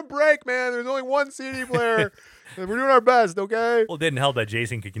me a break, man. There's only one CD player. And we're doing our best, okay? Well, it didn't help that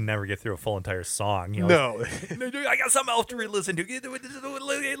Jason could never get through a full entire song. No, I got something else to listen to.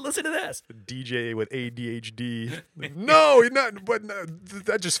 Listen to this. DJ with ADHD. No, he's not. But no,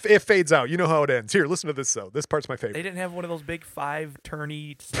 that just it fades out. You know how it ends. Here, listen to this though. This part's my They favorite. didn't have one of those big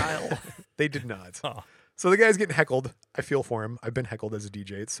 5-turny style. They did not. Oh. So the guy's getting heckled. I feel for him. I've been heckled as a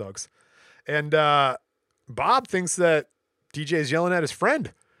DJ. It sucks. And Bob thinks that DJ is yelling at his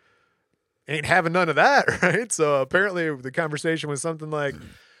friend. Ain't having none of that, right? So apparently the conversation was something like,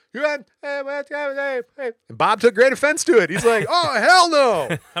 And Bob took great offense to it. He's like, oh, hell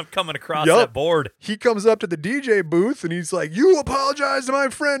no. I'm coming across Yup. that board. He comes up to the DJ booth and he's like, you apologize to my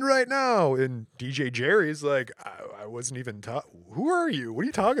friend right now. And DJ Jerry's like, I wasn't even who are you? What are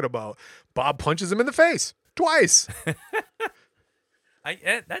you talking about? Bob punches him in the face twice.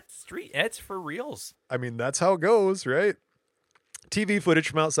 That's for reals. I mean, that's how it goes, right? TV footage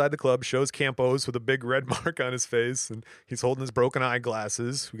from outside the club shows Campos with a big red mark on his face, and he's holding his broken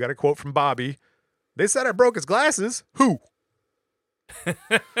eyeglasses. We got a quote from Bobby. They said I broke his glasses. Who?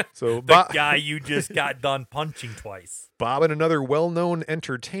 So The guy you just got done punching twice. Bob and another well-known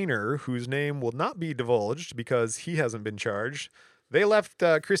entertainer, whose name will not be divulged because he hasn't been charged, they left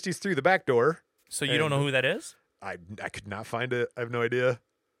Christie's through the back door. So you don't know who that is? I could not find it. I have no idea.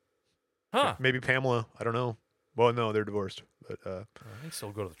 Huh. Maybe Pamela. I don't know. Well, no, they're divorced. But I think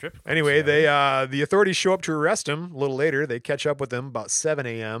still go to the trip. anyway, the authorities show up to arrest him. A little later, they catch up with him about 7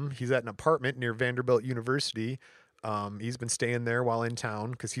 a.m. He's at an apartment near Vanderbilt University. He's been staying there while in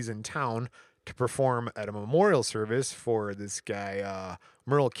town because he's in town to perform at a memorial service for this guy,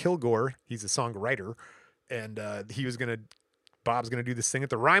 Merle Kilgore. He's a songwriter. And Bob's going to do this thing at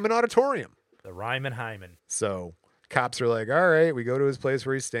the Ryman Auditorium. The Ryman Hyman. So cops are like, all right, we go to his place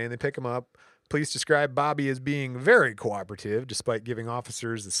where he's staying. They pick him up. Police describe Bobby as being very cooperative, despite giving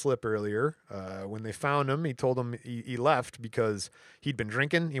officers the slip earlier. When they found him, he told them he left because he'd been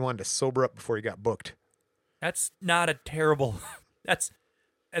drinking. He wanted to sober up before he got booked. That's not a terrible. That's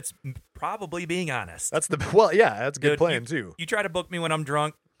probably being honest. That's a good Dude, plan too. You try to book me when I'm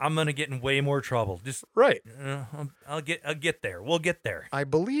drunk, I'm gonna get in way more trouble. Just Right. I'll get there. We'll get there. I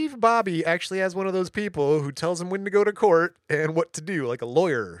believe Bobby actually has one of those people who tells him when to go to court and what to do, like a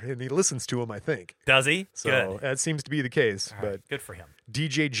lawyer, and he listens to him, I think. Does he? So Good. that seems to be the case. All But right, good for him.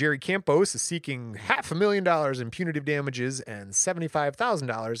 DJ Jerry Campos is seeking $500,000 in punitive damages and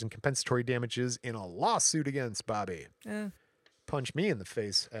 $75,000 in compensatory damages in a lawsuit against Bobby. Punch me in the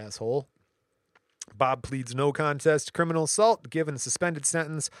face, asshole. Bob pleads no contest to criminal assault, given a suspended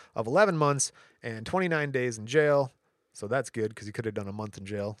sentence of 11 months and 29 days in jail. So that's good because he could have done a month in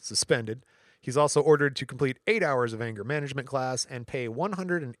jail. Suspended. He's also ordered to complete 8 hours of anger management class and pay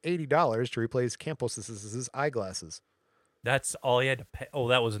 $180 to replace Campos's eyeglasses. That's all he had to pay. Oh,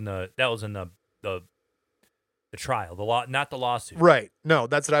 that was in the trial, the law, not the lawsuit. Right. No,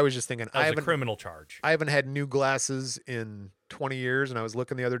 that's what I was just thinking. That was a criminal charge. I haven't had new glasses in 20 years, and I was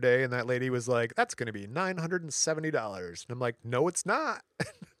looking the other day, and that lady was like, that's going to be $970. And I'm like, no, it's not.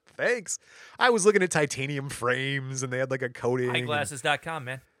 Thanks. I was looking at titanium frames, and they had like a coating. Eyeglasses.com,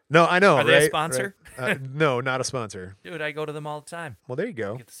 man. No, I know. Are they a right? sponsor? Right. No, not a sponsor. Dude, I go to them all the time. Well, there you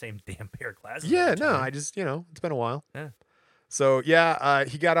go. I get the same damn pair of glasses. Yeah, every no, time. I just, it's been a while. Yeah. So, yeah,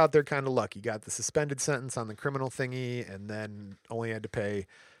 he got out there kind of lucky. Got the suspended sentence on the criminal thingy and then only had to pay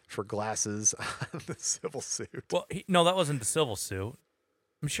for glasses on the civil suit. Well, no, that wasn't the civil suit.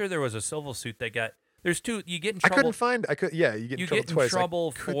 I'm sure there was a civil suit that got. There's two. You get in trouble. You get in trouble twice.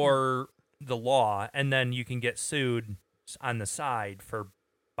 Trouble for the law, and then you can get sued on the side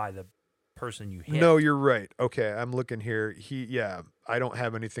by the person you hit. No, you're right. Okay, I'm looking here. I don't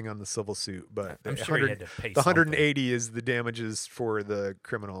have anything on the civil suit, but I'm sure he had to pay the 180 is the damages for the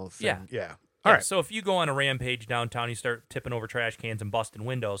criminal thing. Yeah. All right. So if you go on a rampage downtown, you start tipping over trash cans and busting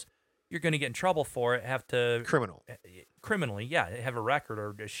windows, you're going to get in trouble for it. Have to criminally, have a record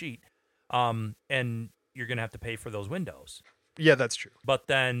or a sheet, and you're going to have to pay for those windows. Yeah, that's true. But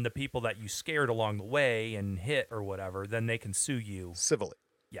then the people that you scared along the way and hit or whatever, then they can sue you civilly.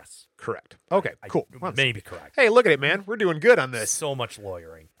 Yes. Correct. Okay, cool. Maybe correct. Hey, look at it, man. We're doing good on this. So much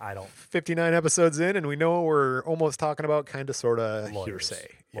lawyering. 59 episodes in, and we know what we're almost talking about, kind of, sort of hearsay.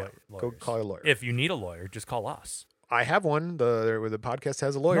 Yeah. Go call your lawyer. If you need a lawyer, just call us. I have one. The podcast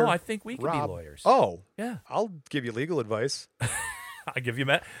has a lawyer. No, I think we can be lawyers. Oh. Yeah. I'll give you legal advice.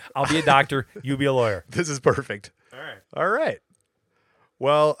 I'll be a doctor. You be a lawyer. This is perfect. All right.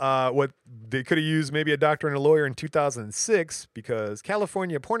 Well, what they could have used maybe a doctor and a lawyer in 2006 because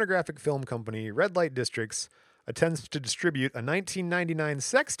California pornographic film company Red Light Districts attempts to distribute a 1999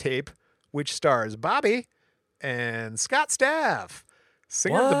 sex tape which stars Bobby and Scott Staff,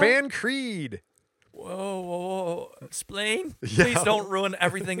 singer of the band Creed. Whoa. Explain? Yeah. Please don't ruin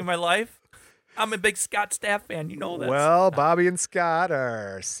everything in my life. I'm a big Scott Staff fan. You know that. Well, Bobby and Scott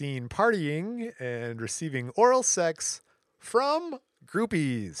are seen partying and receiving oral sex from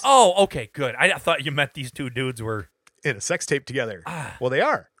groupies. Oh, okay, good. I thought you meant these two dudes were in a sex tape together. Well, they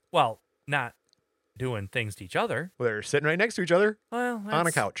are. Well, not doing things to each other. Well, they're sitting right next to each other. Well, on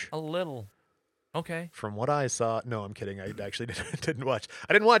a couch. A little. Okay. From what I saw, no, I'm kidding. I actually didn't watch.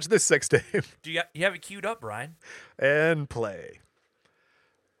 I didn't watch this sex tape. Do you have it queued up, Brian? And play.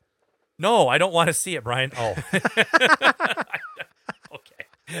 No, I don't want to see it, Brian. Oh.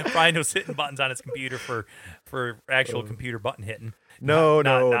 Okay. Brian was hitting buttons on his computer for actual computer button hitting. No.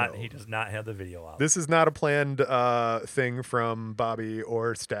 He does not have the video out. This is not a planned thing from Bobby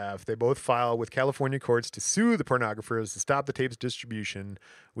or staff. They both file with California courts to sue the pornographers to stop the tape's distribution.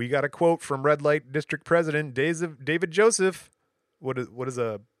 We got a quote from Red Light District President David Joseph. What does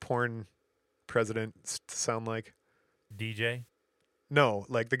a porn president sound like? DJ? No,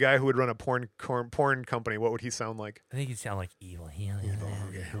 like the guy who would run a porn company. What would he sound like? I think he'd sound like evil.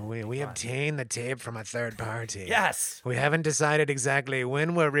 We obtained the tape from a third party. Yes. We haven't decided exactly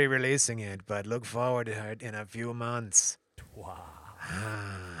when we're re-releasing it, but look forward to it in a few months. Wow.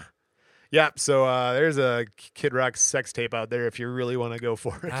 Yeah, so there's a Kid Rock sex tape out there if you really want to go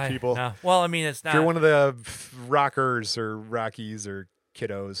for it, people. No. Well, I mean, it's not. If you're one of the rockers or rockies or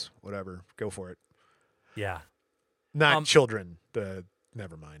kiddos, whatever, go for it. Yeah. Not children.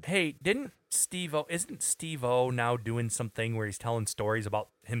 Never mind. Hey, isn't Steve-O now doing something where he's telling stories about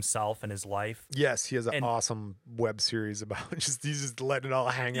himself and his life? Yes, he has an awesome web series about he's just letting it all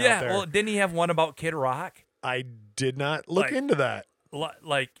hang out there. Yeah, well, didn't he have one about Kid Rock? I did not look into that.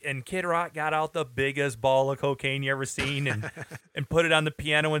 And Kid Rock got out the biggest ball of cocaine you ever seen and put it on the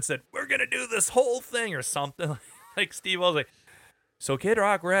piano and said, "We're gonna do this whole thing" or something. Like Steve-O was like, "So Kid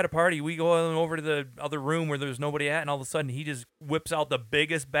Rock, we're at a party. We go over to the other room where there's nobody at, and all of a sudden he just whips out the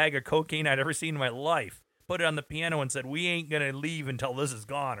biggest bag of cocaine I'd ever seen in my life, put it on the piano, and said, 'We ain't gonna leave until this is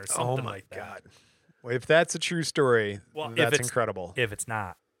gone,' or something like that." Oh my God! Well, if that's a true story, that's incredible. If it's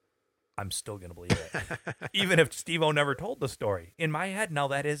not, I'm still gonna believe it, even if Steve-O never told the story. In my head, now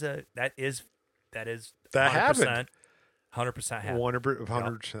that is 100% happened. 100% happened.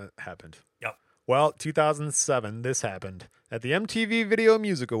 100% happened. Yep. Well, 2007, this happened. At the MTV Video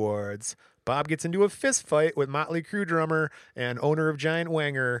Music Awards, Bob gets into a fist fight with Motley Crue drummer and owner of Giant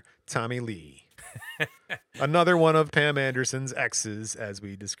Wanger, Tommy Lee. Another one of Pam Anderson's exes, as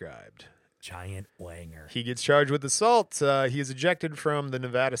we described. Giant Wanger. He gets charged with assault. He is ejected from the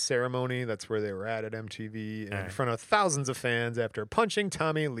Nevada ceremony. That's where they were at MTV in front of thousands of fans after punching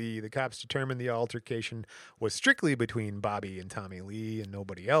Tommy Lee. The cops determined the altercation was strictly between Bobby and Tommy Lee and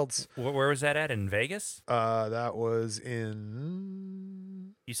nobody else. Where was that at? In Vegas? That was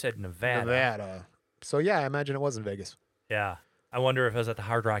in... You said Nevada. Nevada. So yeah, I imagine it was in Vegas. Yeah. I wonder if it was at the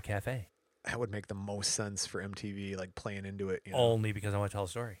Hard Rock Cafe. That would make the most sense for MTV, like playing into it. You know? Only because I want to tell a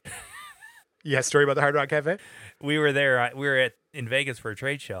story. Yeah, story about the Hard Rock Cafe? We were there. We were in Vegas for a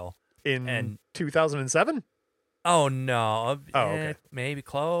trade show. In 2007? Oh, no. Oh, okay. Maybe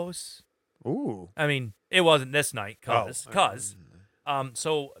close. Ooh. I mean, it wasn't this night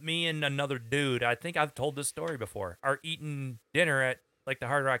so me and another dude, I think I've told this story before, are eating dinner at like the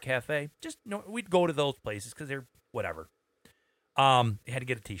Hard Rock Cafe. Just we'd go to those places because they're whatever. Had to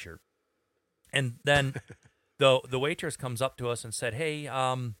get a T-shirt. And then... The waitress comes up to us and said, "Hey,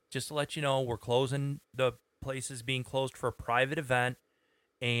 just to let you know, we're closing. The place is being closed for a private event,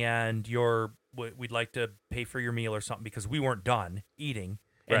 and we'd like to pay for your meal or something because we weren't done eating,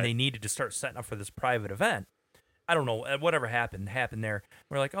 and they needed to start setting up for this private event." I don't know, whatever happened there.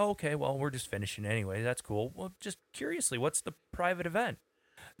 We're like, "Oh, okay, well, we're just finishing anyway. That's cool." Well, just curiously, what's the private event?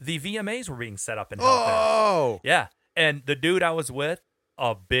 The VMAs were being set up in Oh! Yeah, and the dude I was with,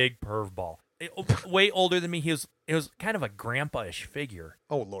 a big perv ball. Way older than me. He was kind of a grandpa-ish figure.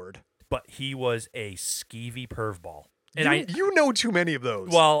 Oh, Lord. But he was a skeevy perv ball. And you know too many of those.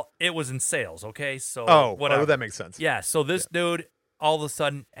 Well, it was in sales, okay? So whatever. Oh, that makes sense. Yeah, so this dude all of a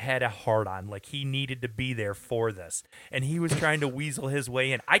sudden had a hard-on. Like, he needed to be there for this. And he was trying to weasel his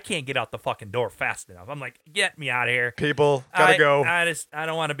way in. I can't get out the fucking door fast enough. I'm like, get me out of here. People, gotta go. I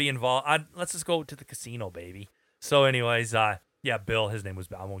don't want to be involved. Let's just go to the casino, baby. So anyways, yeah, Bill. His name was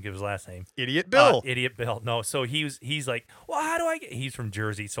Bill. I won't give his last name. Idiot Bill. Idiot Bill. No, so he's like, well, how do I get? He's from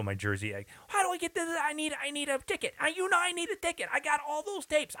Jersey, so my Jersey egg. How do I get this? I need a ticket. I need a ticket. I got all those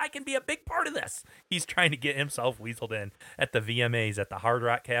tapes. I can be a big part of this. He's trying to get himself weaseled in at the VMAs at the Hard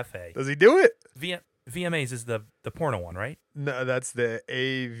Rock Cafe. Does he do it? VMAs is the porno one, right? No, that's the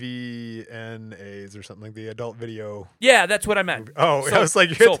AVNAs or something, like the adult video. Yeah, that's what I meant. Oh, I was like,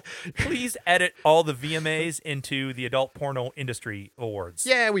 please edit all the VMAs into the Adult Porno Industry Awards.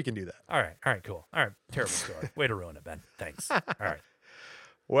 Yeah, we can do that. All right, cool. All right, terrible story. Way to ruin it, Ben. Thanks. All right.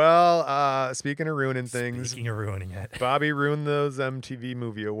 Well, speaking of ruining things. Speaking of ruining it. Bobby ruined those MTV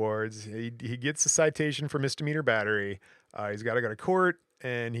Movie Awards. He gets a citation for misdemeanor battery. He's got to go to court.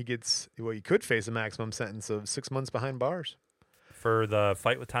 And he could face a maximum sentence of 6 months behind bars. For the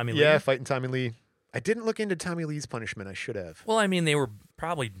fight with Tommy Lee? Yeah, fighting Tommy Lee. I didn't look into Tommy Lee's punishment. I should have. Well, I mean, they were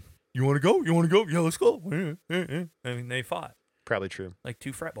probably, you want to go? You want to go? Yeah, let's go. I mean, they fought. Probably true. like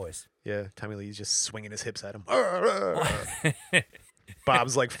two frat boys. Yeah, Tommy Lee's just swinging his hips at him.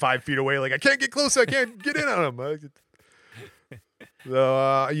 Bob's like 5 feet away, like, I can't get close, I can't get in on him.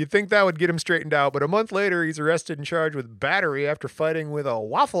 So you'd think that would get him straightened out, but a month later, he's arrested and charged with battery after fighting with a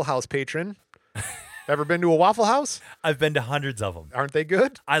Waffle House patron. Ever been to a Waffle House? I've been to hundreds of them. Aren't they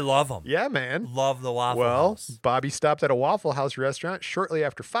good? I love them. Yeah, man. Love the Waffle Well, House. Bobby stopped at a Waffle House restaurant shortly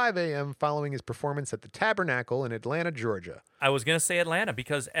after 5 a.m. following his performance at the Tabernacle in Atlanta, Georgia. I was going to say Atlanta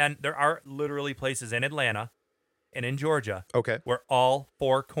and there are literally places in Atlanta and in Georgia Okay. where all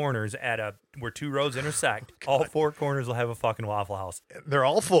four corners where two roads intersect, all four corners will have a fucking Waffle House. They're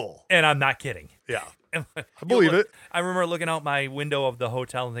all full. And I'm not kidding. Yeah. I believe it. I remember looking out my window of the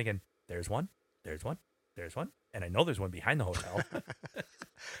hotel and thinking, there's one, there's one, there's one. And I know there's one behind the hotel.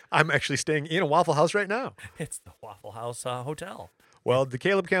 I'm actually staying in a Waffle House right now. It's the Waffle House Hotel. Well, the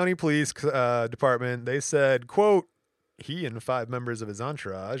Caleb County Police Department, they said, quote, he and 5 members of his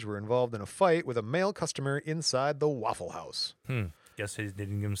entourage were involved in a fight with a male customer inside the Waffle House. Guess he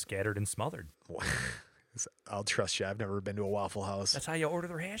didn't get them scattered and smothered. I'll trust you. I've never been to a Waffle House. That's how you order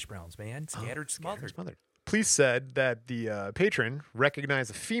their hash browns, man. Scattered, smothered. Police said that the patron recognized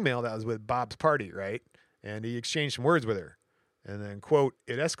a female that was with Bob's party, right? And he exchanged some words with her. And then, quote,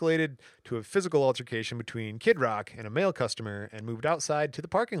 it escalated to a physical altercation between Kid Rock and a male customer and moved outside to the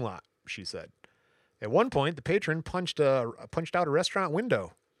parking lot, she said. At one point, the patron punched out a restaurant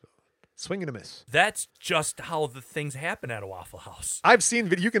window. Swing and a miss. That's just how the things happen at a Waffle House. I've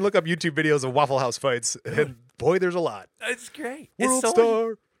seen, you can look up YouTube videos of Waffle House fights, and boy, there's a lot. It's great. World it's so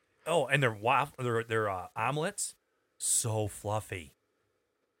Star. Oh, and their omelets, so fluffy.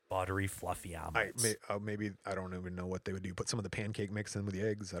 Buttery, fluffy omelets. Maybe, I don't even know what they would do. Put some of the pancake mix in with the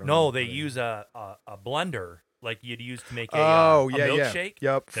eggs. I don't know. No, they use a blender like you'd use to make a Yeah. milkshake.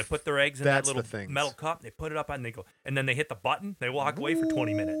 Yep. They put their eggs in That's that the little things. metal cup. They put it up and they go, and then they hit the button. They walk away for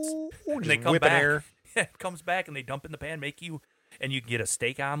 20 minutes. And Just they come whipping back. air. It comes back and they dump in the pan, and you can get a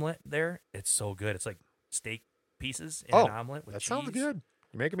steak omelet there. It's so good. It's like steak pieces in an omelet with that cheese. sounds good.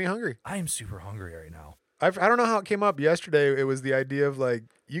 You're making me hungry. I am super hungry right now. I don't know how it came up yesterday. It was the idea of like,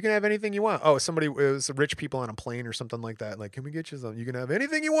 you can have anything you want. Oh, it was rich people on a plane or something like that. Like, can we get you something? You can have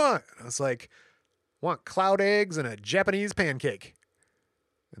anything you want. I was like, want cloud eggs and a Japanese pancake.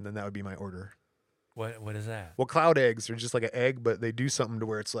 And then that would be my order. What is that? Well, cloud eggs are just like an egg, but they do something to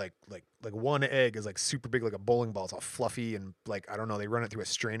where it's like one egg is like super big, like a bowling ball. It's all fluffy and like, I don't know, they run it through a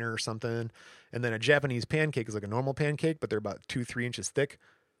strainer or something. And then a Japanese pancake is like a normal pancake, but they're about 2-3 inches thick.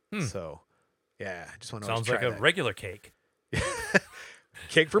 So yeah, I just want to Sounds try like a that. regular cake.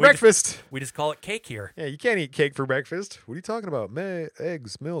 Cake for breakfast. We just call it cake here. Yeah, you can't eat cake for breakfast. What are you talking about?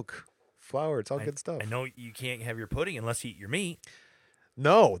 Eggs, milk, flour. It's all good stuff. I know you can't have your pudding unless you eat your meat.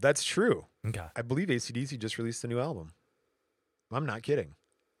 No, that's true. Okay. I believe AC/DC just released a new album. I'm not kidding.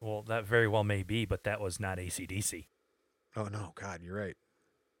 Well, that very well may be, but that was not AC/DC. Oh, no. God, you're right.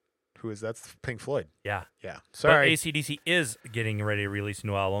 Who is that? That's Pink Floyd. Yeah. Yeah. But Sorry. AC/DC is getting ready to release a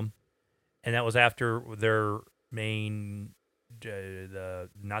new album, and that was after their main,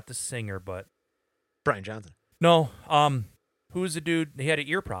 not the singer, but Brian Johnson. no, who was the dude? He had an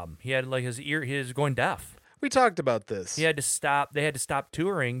ear problem. He had like he was going deaf. We talked about this. He had to stop. They had to stop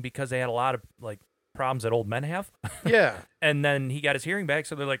touring because they had a lot of like problems that old men have. Yeah. And then he got his hearing back,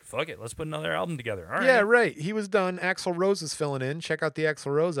 so they're like, "Fuck it, let's put another album together." All right. Yeah, right. He was done. Axl Rose is filling in. Check out the Axl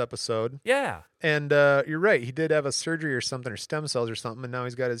Rose episode. Yeah. And you're right. He did have a surgery or something, or stem cells or something, and now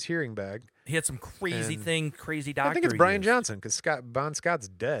he's got his hearing back. He had some crazy And crazy doctor. I think it's he Brian used. Johnson because Bon Scott's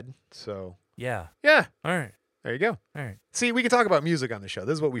dead. So Yeah. yeah, All right. there you go. All right. See, we can talk about music on the show.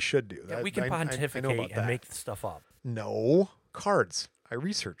 This is what we should do. Yeah, we can I pontificate know about and that. make stuff up. No cards. I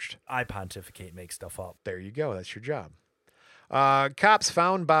researched. I pontificate, make stuff up. There you go. That's your job. Cops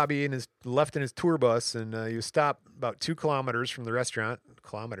found Bobby left in his tour bus, and he was stopped about 2 kilometers from the restaurant.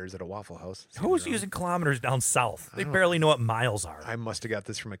 Kilometers at a Waffle House. Who's using kilometers down south? They barely know what miles are. I must have got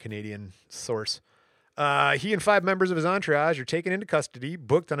this from a Canadian source. He and 5 members of his entourage are taken into custody,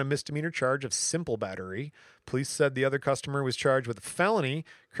 booked on a misdemeanor charge of simple battery. Police said the other customer was charged with a felony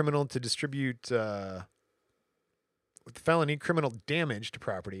criminal damage to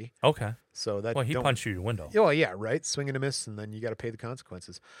property. Okay. So that Well, he punched through the window. Oh, yeah, right. Swing and a miss, and then you got to pay the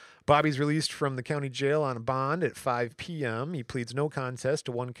consequences. Bobby's released from the county jail on a bond at 5 p.m. He pleads no contest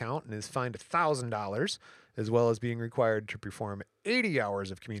to 1 count and is fined $1,000, as well as being required to perform 80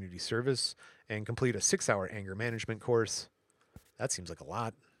 hours of community service and complete a 6-hour anger management course. That seems like a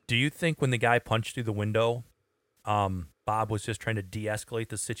lot. Do you think when the guy punched through the window, Bob was just trying to de-escalate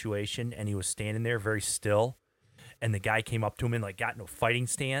the situation and he was standing there very still, and the guy came up to him and like got in a fighting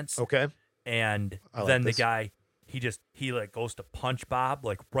stance? Okay. And I like then this. the guy, he like goes to punch Bob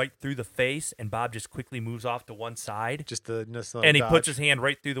like right through the face, and Bob just quickly moves off to one side, Just the and he puts his hand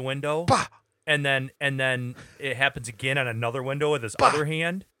right through the window. Bah! And then it happens again on another window with his Bah! other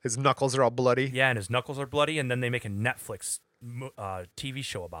hand. His knuckles are all bloody. Yeah, and his knuckles are bloody, and then they make a Netflix TV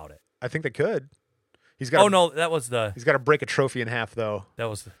show about it. I think they could. He's got. Oh no, that was the He's got to break a trophy in half, though.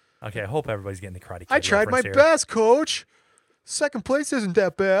 okay. I hope everybody's getting the Karate Kid I tried my reference here. best, Coach. Second place isn't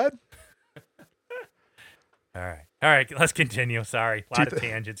that bad. All right. Let's continue. Sorry, a lot of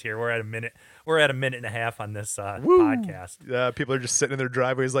tangents here. We're at a minute. We're at a minute and a half on this podcast. People are just sitting in their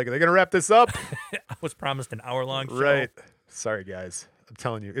driveways like, are they going to wrap this up? I was promised an hour-long show. Right. Sorry, guys. I'm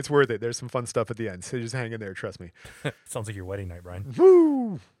telling you, it's worth it. There's some fun stuff at the end. So just hang in there. Trust me. Sounds like your wedding night, Brian.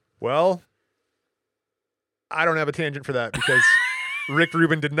 Woo! Well, I don't have a tangent for that because Rick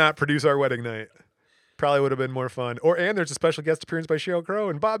Rubin did not produce our wedding night. Probably would have been more fun. And there's a special guest appearance by Sheryl Crow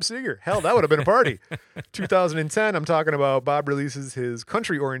and Bob Seger. Hell, that would have been a party. 2010, I'm talking about Bob releases his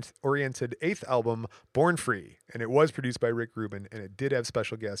country-oriented 8th album, Born Free. And it was produced by Rick Rubin, and it did have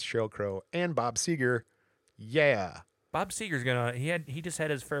special guests Sheryl Crow and Bob Seger. Yeah. Bob Seger's he just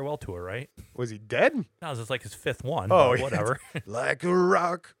had his farewell tour, right? Was he dead? That was just like his 5th one. Oh, but whatever. Like a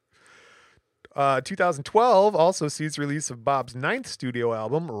rock. 2012 also sees the release of Bob's 9th studio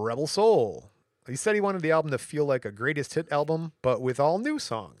album, Rebel Soul. He said he wanted the album to feel like a greatest hit album, but with all new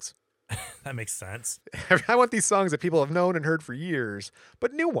songs. That makes sense. I want these songs that people have known and heard for years,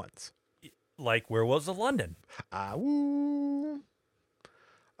 but new ones. Like Where Was the London? Ah, woo.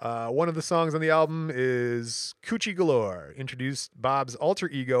 One of the songs on the album is Coochie Galore, introduced Bob's alter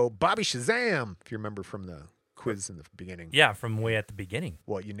ego, Bobby Shazam, if you remember from the quiz in the beginning. Yeah, from way at the beginning.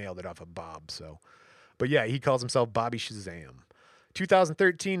 Well, you nailed it off of Bob, so. But yeah, he calls himself Bobby Shazam.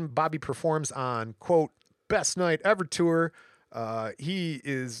 2013, Bobby performs on, quote, Best Night Ever tour. He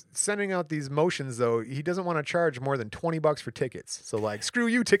is sending out these motions, though. He doesn't want to charge more than $20 for tickets. So, like, screw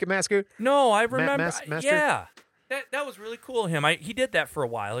you, Ticketmaster. No, I remember. Master? Yeah. That was really cool of him. He did that for a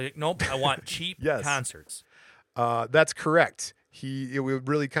while. Like, nope, I want cheap Yes. concerts. That's correct. It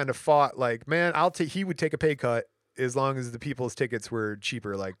really kind of fought like, man, he would take a pay cut as long as the people's tickets were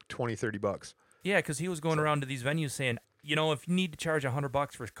cheaper, like $20-$30. Yeah, because he was going around to these venues saying, if you need to charge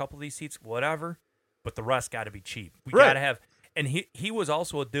 $100 for a couple of these seats, whatever, but the rest got to be cheap. We Right. got to have. And he was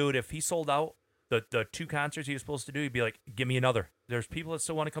also a dude. If he sold out the 2 concerts he was supposed to do, he'd be like, give me another. There's people that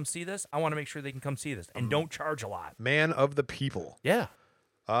still want to come see this. I want to make sure they can come see this, and don't charge a lot. Man of the people. Yeah.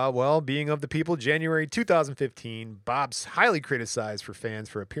 Well, being of the people, January 2015, Bob's highly criticized for fans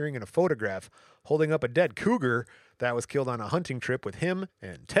for appearing in a photograph holding up a dead cougar that was killed on a hunting trip with him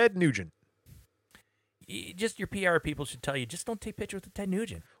and Ted Nugent. Just your PR people should tell you, just don't take pictures with Ted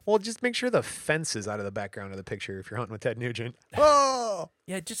Nugent. Well, just make sure the fence is out of the background of the picture if you're hunting with Ted Nugent. Oh!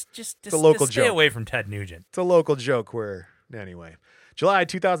 Yeah, just a local stay joke. away from Ted Nugent. It's a local joke anyway. July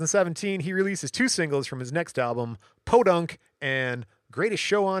 2017, he releases 2 singles from his next album, Podunk and Greatest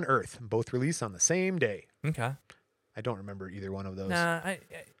Show on Earth, both released on the same day. Okay. I don't remember either one of those. Nah,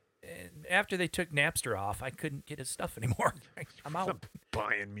 after they took Napster off, I couldn't get his stuff anymore. I'm out.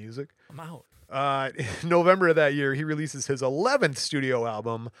 Buying music. I'm out. In November of that year, he releases his 11th studio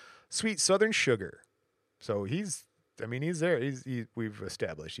album, Sweet Southern Sugar. So he's there. We've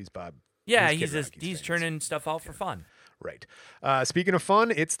established he's Bob. Yeah, Kid Rocky's he's fans. turning stuff out for fun. Right. Speaking of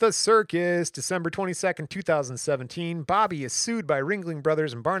fun, it's the circus. December 22nd, 2017. Bobby is sued by Ringling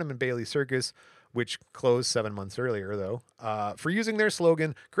Brothers and Barnum and Bailey Circus, which closed 7 months earlier, though, for using their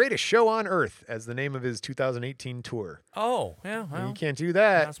slogan, Greatest Show on Earth, as the name of his 2018 tour. Oh, yeah, well, You can't do you're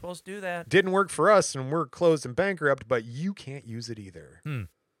that. not supposed to do that. Didn't work for us, and we're closed and bankrupt, but you can't use it either.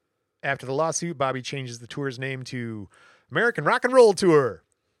 After the lawsuit, Bobby changes the tour's name to American Rock and Roll Tour.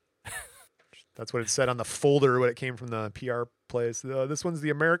 That's what it said on the folder when it came from the PR place. This one's the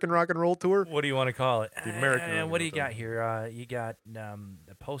American Rock and Roll Tour. What do you want to call it? The American Rock and what do Roll you Tour. got here? You got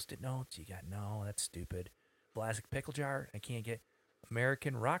the Post-it notes. You got, no, that's stupid. Vlasic Pickle Jar. I can't get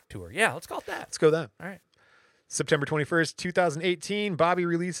American Rock Tour. Yeah, let's call it that. Let's go with that. All right. September 21st, 2018, Bobby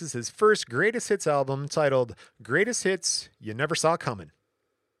releases his first Greatest Hits album titled Greatest Hits You Never Saw Coming.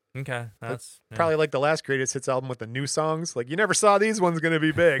 Okay. That's Probably like the last Greatest Hits album with the new songs. Like, you never saw these ones going to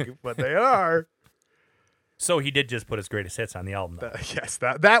be big, but they are. So he did just put his greatest hits on the album, though. Yes,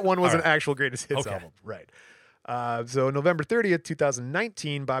 that one was All an right. actual Greatest Hits Okay. album. Right. So November 30th,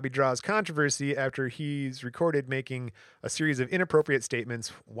 2019, Bobby draws controversy after he's recorded making a series of inappropriate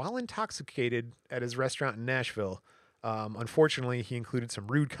statements while intoxicated at his restaurant in Nashville. Unfortunately, he included some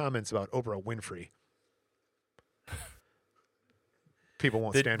rude comments about Oprah Winfrey. People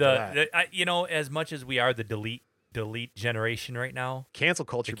won't stand for that. As much as we are the delete generation right now, Cancel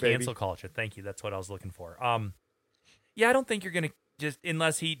culture, the baby. cancel culture. Thank you. That's what I was looking for. Yeah, I don't think you're gonna just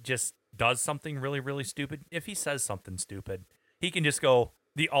unless he just does something really, really stupid. If he says something stupid, he can just go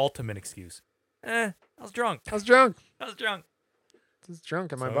the ultimate excuse. I was drunk. I was drunk. I was drunk. I was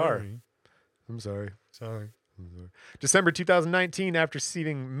drunk at my bar. I'm sorry. Sorry. December 2019, after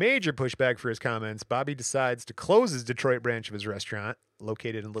receiving major pushback for his comments, Bobby decides to close his Detroit branch of his restaurant,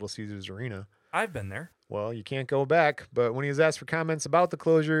 located in Little Caesars Arena. I've been there. Well, you can't go back, but when he was asked for comments about the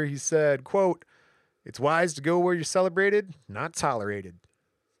closure, he said, quote, "It's wise to go where you're celebrated, not tolerated."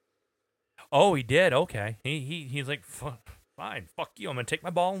 Oh, he did. Okay. He's like, fine, fuck you. I'm gonna take my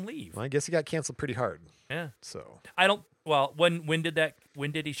ball and leave. Well, I guess he got canceled pretty hard. Yeah. So I don't. Well, when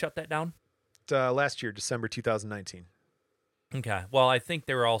did he shut that down? last year, December 2019. Okay. Well, I think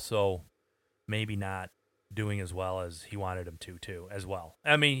they were also maybe not doing as well as he wanted him to, too, as well.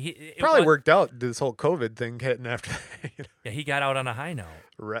 I mean, it Probably worked out, this whole COVID thing hitting after that. You know? Yeah, he got out on a high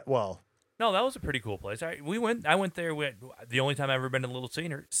note. Well, no, that was a pretty cool place. I went there. The only time I've ever been to Little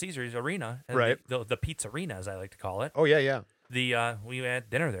Caesars Arena, right? The Pizza Arena, as I like to call it. Oh yeah. We had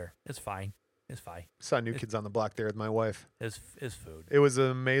dinner there. It's fine. It's fine. Saw New Kids on the Block there with my wife. It's food. It was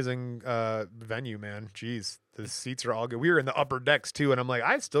an amazing venue, man. Jeez, the seats are all good. We were in the upper decks too, and I'm like,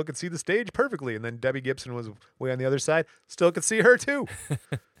 I still could see the stage perfectly. And then Debbie Gibson was way on the other side. Still could see her too.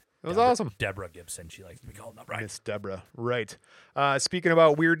 It was awesome. Deborah Gibson. She likes to be called up, right? Miss Deborah. Right. Speaking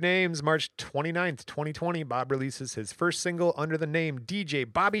about weird names, March 29th, 2020, Bob releases his first single under the name DJ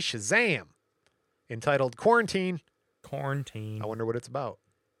Bobby Shazam, entitled Quarantine. Quarantine. I wonder what it's about.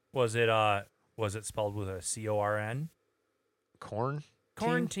 Was it spelled with a C-O-R-N? Corn?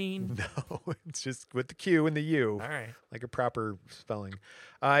 Quarantine. No, it's just with the Q and the U. All right. Like a proper spelling.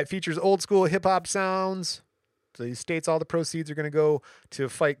 It features old school hip hop sounds. So he states all the proceeds are going to go to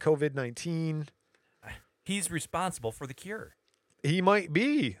fight COVID-19. He's responsible for the cure. He might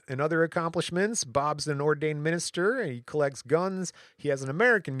be. In other accomplishments, Bob's an ordained minister. He collects guns. He has an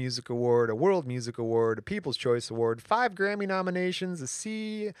American Music Award, a World Music Award, a People's Choice Award, 5 Grammy nominations, a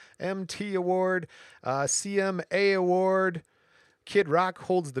CMT Award, CMA Award. Kid Rock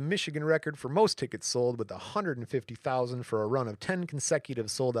holds the Michigan record for most tickets sold with 150,000 for a run of 10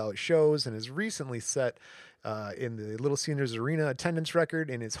 consecutive sold-out shows, and has recently set in the Little Caesars Arena attendance record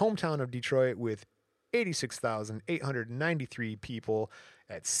in his hometown of Detroit with 86,893 people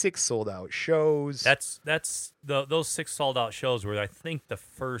at 6 sold-out shows. Those 6 sold-out shows were, I think, the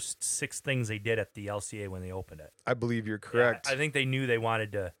first 6 things they did at the LCA when they opened it. I believe you're correct. Yeah, I think they knew they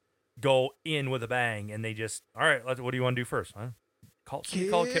wanted to go in with a bang, and they just, all right, what do you want to do first? Huh? Call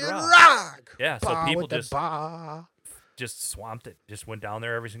Kid Rock. Yeah, so people just swamped it, just went down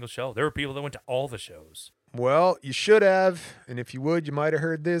there every single show. There were people that went to all the shows. Well, you should have, and if you would, you might have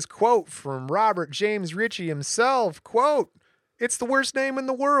heard this quote from Robert James Ritchie himself. Quote, "It's the worst name in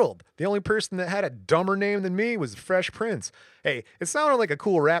the world. The only person that had a dumber name than me was Fresh Prince. Hey, it sounded like a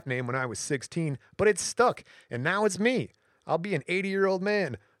cool rap name when I was 16, but it stuck, and now it's me. I'll be an 80-year-old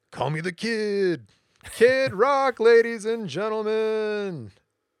man. Call me the Kid. Kid Rock, ladies and gentlemen."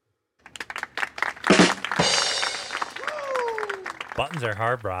 Buttons are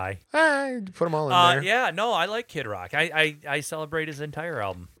hard, Bri. I put them all in there. Yeah, no, I like Kid Rock. I celebrate his entire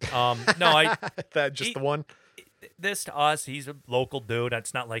album. The one. This to us, he's a local dude.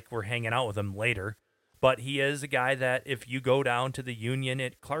 It's not like we're hanging out with him later, but he is a guy that if you go down to the Union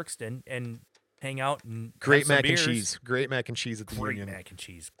at Clarkston and hang out and great mac and cheese, great mac and cheese at the Union. Great mac and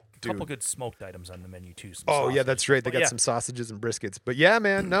cheese. A couple good smoked items on the menu too. Yeah, that's right. They got some sausages and briskets. But yeah,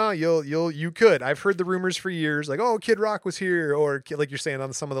 man, no, you could. I've heard the rumors for years, like, oh, Kid Rock was here, or like you're saying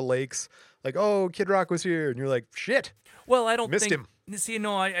on some of the lakes, like, oh, Kid Rock was here, and you're like, shit. Well, I don't missed him. See,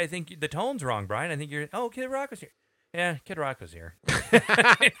 no, I think the tone's wrong, Brian. I think Kid Rock was here. Yeah, Kid Rock was here.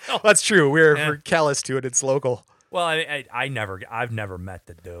 That's true. We're callous to it. It's local. Well, I've never met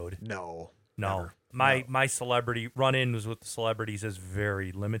the dude. No. Never. My celebrity run-ins with the celebrities is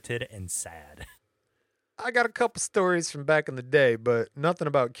very limited and sad. I got a couple stories from back in the day, but nothing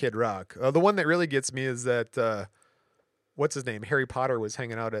about Kid Rock. The one that really gets me is that, what's his name? Harry Potter was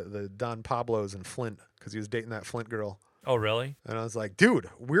hanging out at the Don Pablo's in Flint because he was dating that Flint girl. Oh, really? And I was like, dude,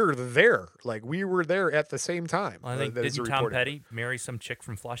 we're there. Like, we were there at the same time. Well, I think, didn't Tom Petty marry some chick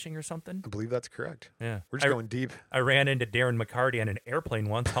from Flushing or something? I believe that's correct. Yeah. We're just going deep. I ran into Darren McCarty on an airplane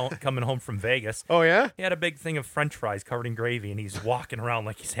once coming home from Vegas. Oh, yeah? He had a big thing of French fries covered in gravy, and he's walking around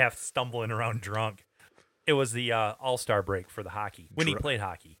like he's half stumbling around drunk. It was the All-Star break for the hockey, when he played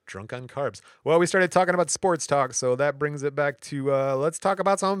hockey. Drunk on carbs. Well, we started talking about sports talk, so that brings it back to let's talk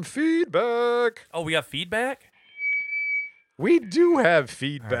about some feedback. Oh, we got feedback? We do have All right,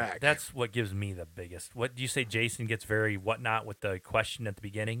 feedback. that's what gives me the biggest. What do you say? Jason gets very whatnot with the question at the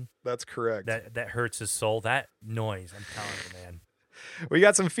beginning. That's correct. That hurts his soul. That noise, I'm telling you, man. We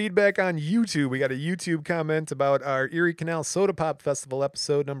got some feedback on YouTube. We got a YouTube comment about our Erie Canal Soda Pop Festival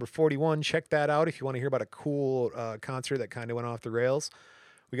episode number 41. Check that out if you want to hear about a cool concert that kind of went off the rails.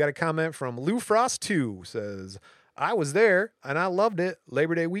 We got a comment from Lou Frost 2, says, I was there and I loved it.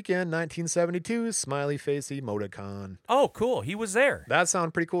 Labor Day weekend, 1972, smiley face emoticon. Oh, cool. He was there. That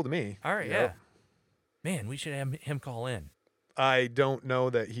sounded pretty cool to me. All right, Yep. yeah. Man, we should have him call in. I don't know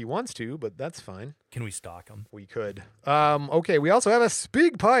that he wants to, but that's fine. Can we stalk him? We could. Okay, we also have a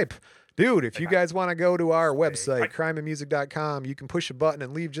speak pipe. Dude, if you guys want to go to our website, crimeandmusic.com, you can push a button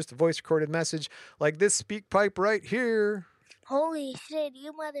and leave just a voice recorded message like this speak pipe right here. Holy shit,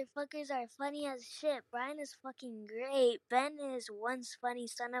 you motherfuckers are funny as shit. Brian is fucking great. Ben is one funny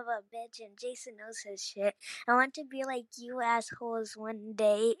son of a bitch, and Jason knows his shit. I want to be like you assholes one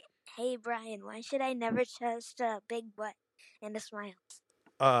day. Hey, Brian, why should I never trust a big butt and a smile?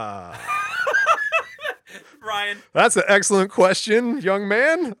 Ryan. That's an excellent question, young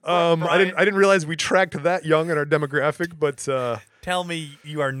man. I Brian. didn't realize we tracked that young in our demographic, but Tell me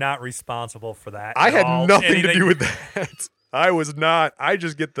you are not responsible for that. I at had all. nothing to Anything- do with that. I was not. I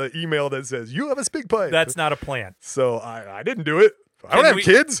just get the email that says you have a speak pipe. That's not a plan. So I didn't do it. I don't Can have we-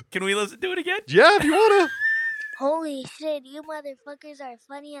 kids. Can we listen to it again? Yeah, if you wanna. Holy shit, you motherfuckers are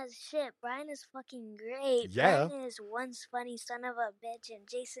funny as shit. Brian is fucking great. Yeah. Ben is one funny son of a bitch, and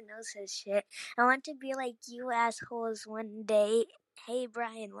Jason knows his shit. I want to be like you assholes one day. Hey,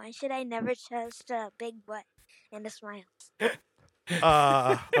 Brian, why should I never trust a big butt and a smile?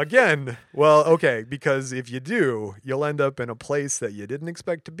 Again, well, okay, because if you do, you'll end up in a place that you didn't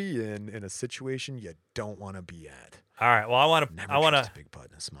expect to be in a situation you don't want to be at. All right. Well, I want Never to. trust a big butt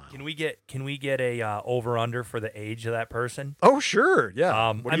and a smile. Can we get a over under for the age of that person? Oh, sure.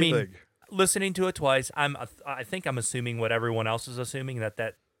 Yeah. What I do you mean, think? listening to it twice, I think I'm assuming what everyone else is assuming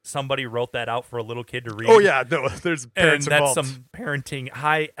that somebody wrote that out for a little kid to read. Oh, yeah. No, there's And parents that's involved. some parenting,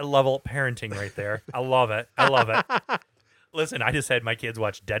 high level parenting right there. I love it. I love it. Listen, I just had my kids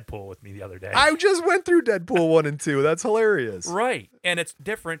watch Deadpool with me the other day. I just went through Deadpool 1 and 2. That's hilarious. Right. And it's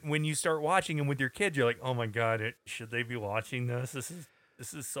different when you start watching them with your kids. You're like, oh my God, should they be watching this?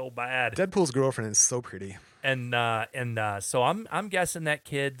 This is so bad. Deadpool's girlfriend is so pretty. And so I'm guessing that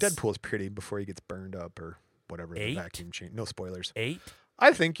kids Deadpool's pretty before he gets burned up or whatever. 8? The vacuum chain. No spoilers. 8,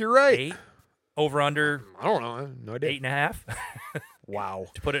 I think you're right. 8, over under I don't know. I have no idea. 8.5 Wow.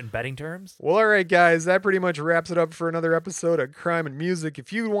 to put it in betting terms. Well, all right, guys, that pretty much wraps it up for another episode of Crime and Music.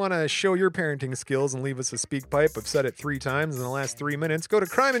 If you want to show your parenting skills and leave us a speak pipe, I've said it 3 times in the last 3 minutes, go to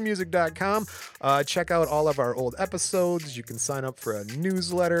crimeandmusic.com. Check out all of our old episodes. You can sign up for a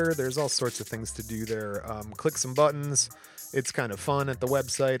newsletter. There's all sorts of things to do there. Click some buttons. It's kind of fun at the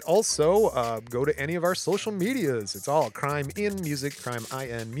website. Also, go to any of our social medias. It's all Crime in Music, Crime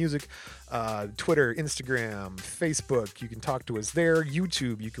IN Music. Twitter, Instagram, Facebook. You can talk to us there.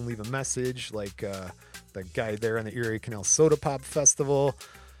 YouTube, you can leave a message like the guy there on the Erie Canal Soda Pop Festival.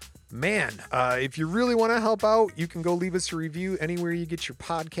 Man, if you really want to help out, you can go leave us a review anywhere you get your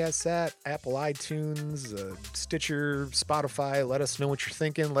podcasts at. Apple iTunes, Stitcher, Spotify. Let us know what you're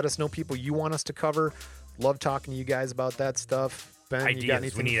thinking. Let us know people you want us to cover. Love talking to you guys about that stuff. Ben, Ideas. you got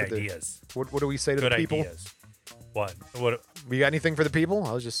anything We need for ideas. What do we say to Good the people? ideas. What? What? We got anything for the people?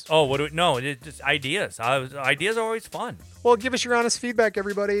 I was just... Oh, what do we? No, it's just ideas. Ideas are always fun. Well, give us your honest feedback,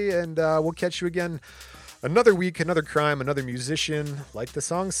 everybody, and we'll catch you again another week, another crime, another musician. Like the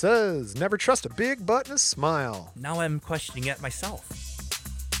song says, never trust a big butt and a smile. Now I'm questioning it myself.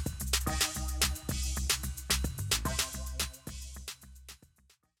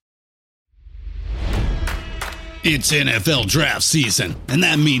 It's NFL draft season, and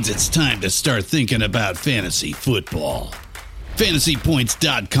that means it's time to start thinking about fantasy football.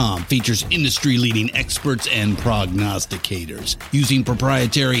 FantasyPoints.com features industry-leading experts and prognosticators using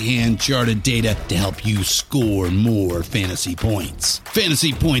proprietary hand-charted data to help you score more fantasy points.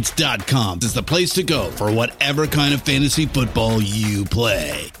 FantasyPoints.com is the place to go for whatever kind of fantasy football you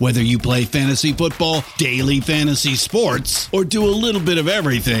play. Whether you play fantasy football, daily fantasy sports, or do a little bit of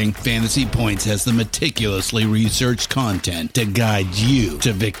everything, Fantasy Points has the meticulously researched content to guide you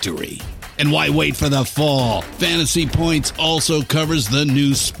to victory. And why wait for the fall? Fantasy Points also covers the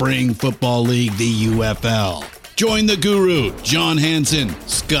new spring football league, the UFL. Join the guru, John Hansen,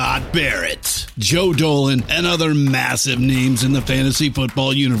 Scott Barrett, Joe Dolan, and other massive names in the fantasy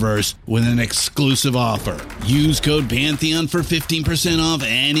football universe with an exclusive offer. Use code Pantheon for 15% off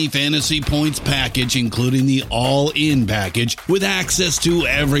any Fantasy Points package, including the all-in package, with access to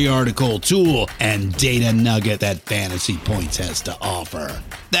every article, tool, and data nugget that Fantasy Points has to offer.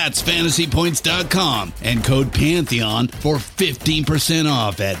 That's fantasypoints.com and code Pantheon for 15%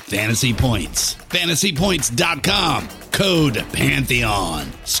 off at Fantasy Points. Fantasypoints.com, code Pantheon.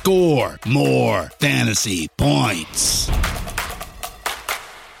 Score more fantasy points.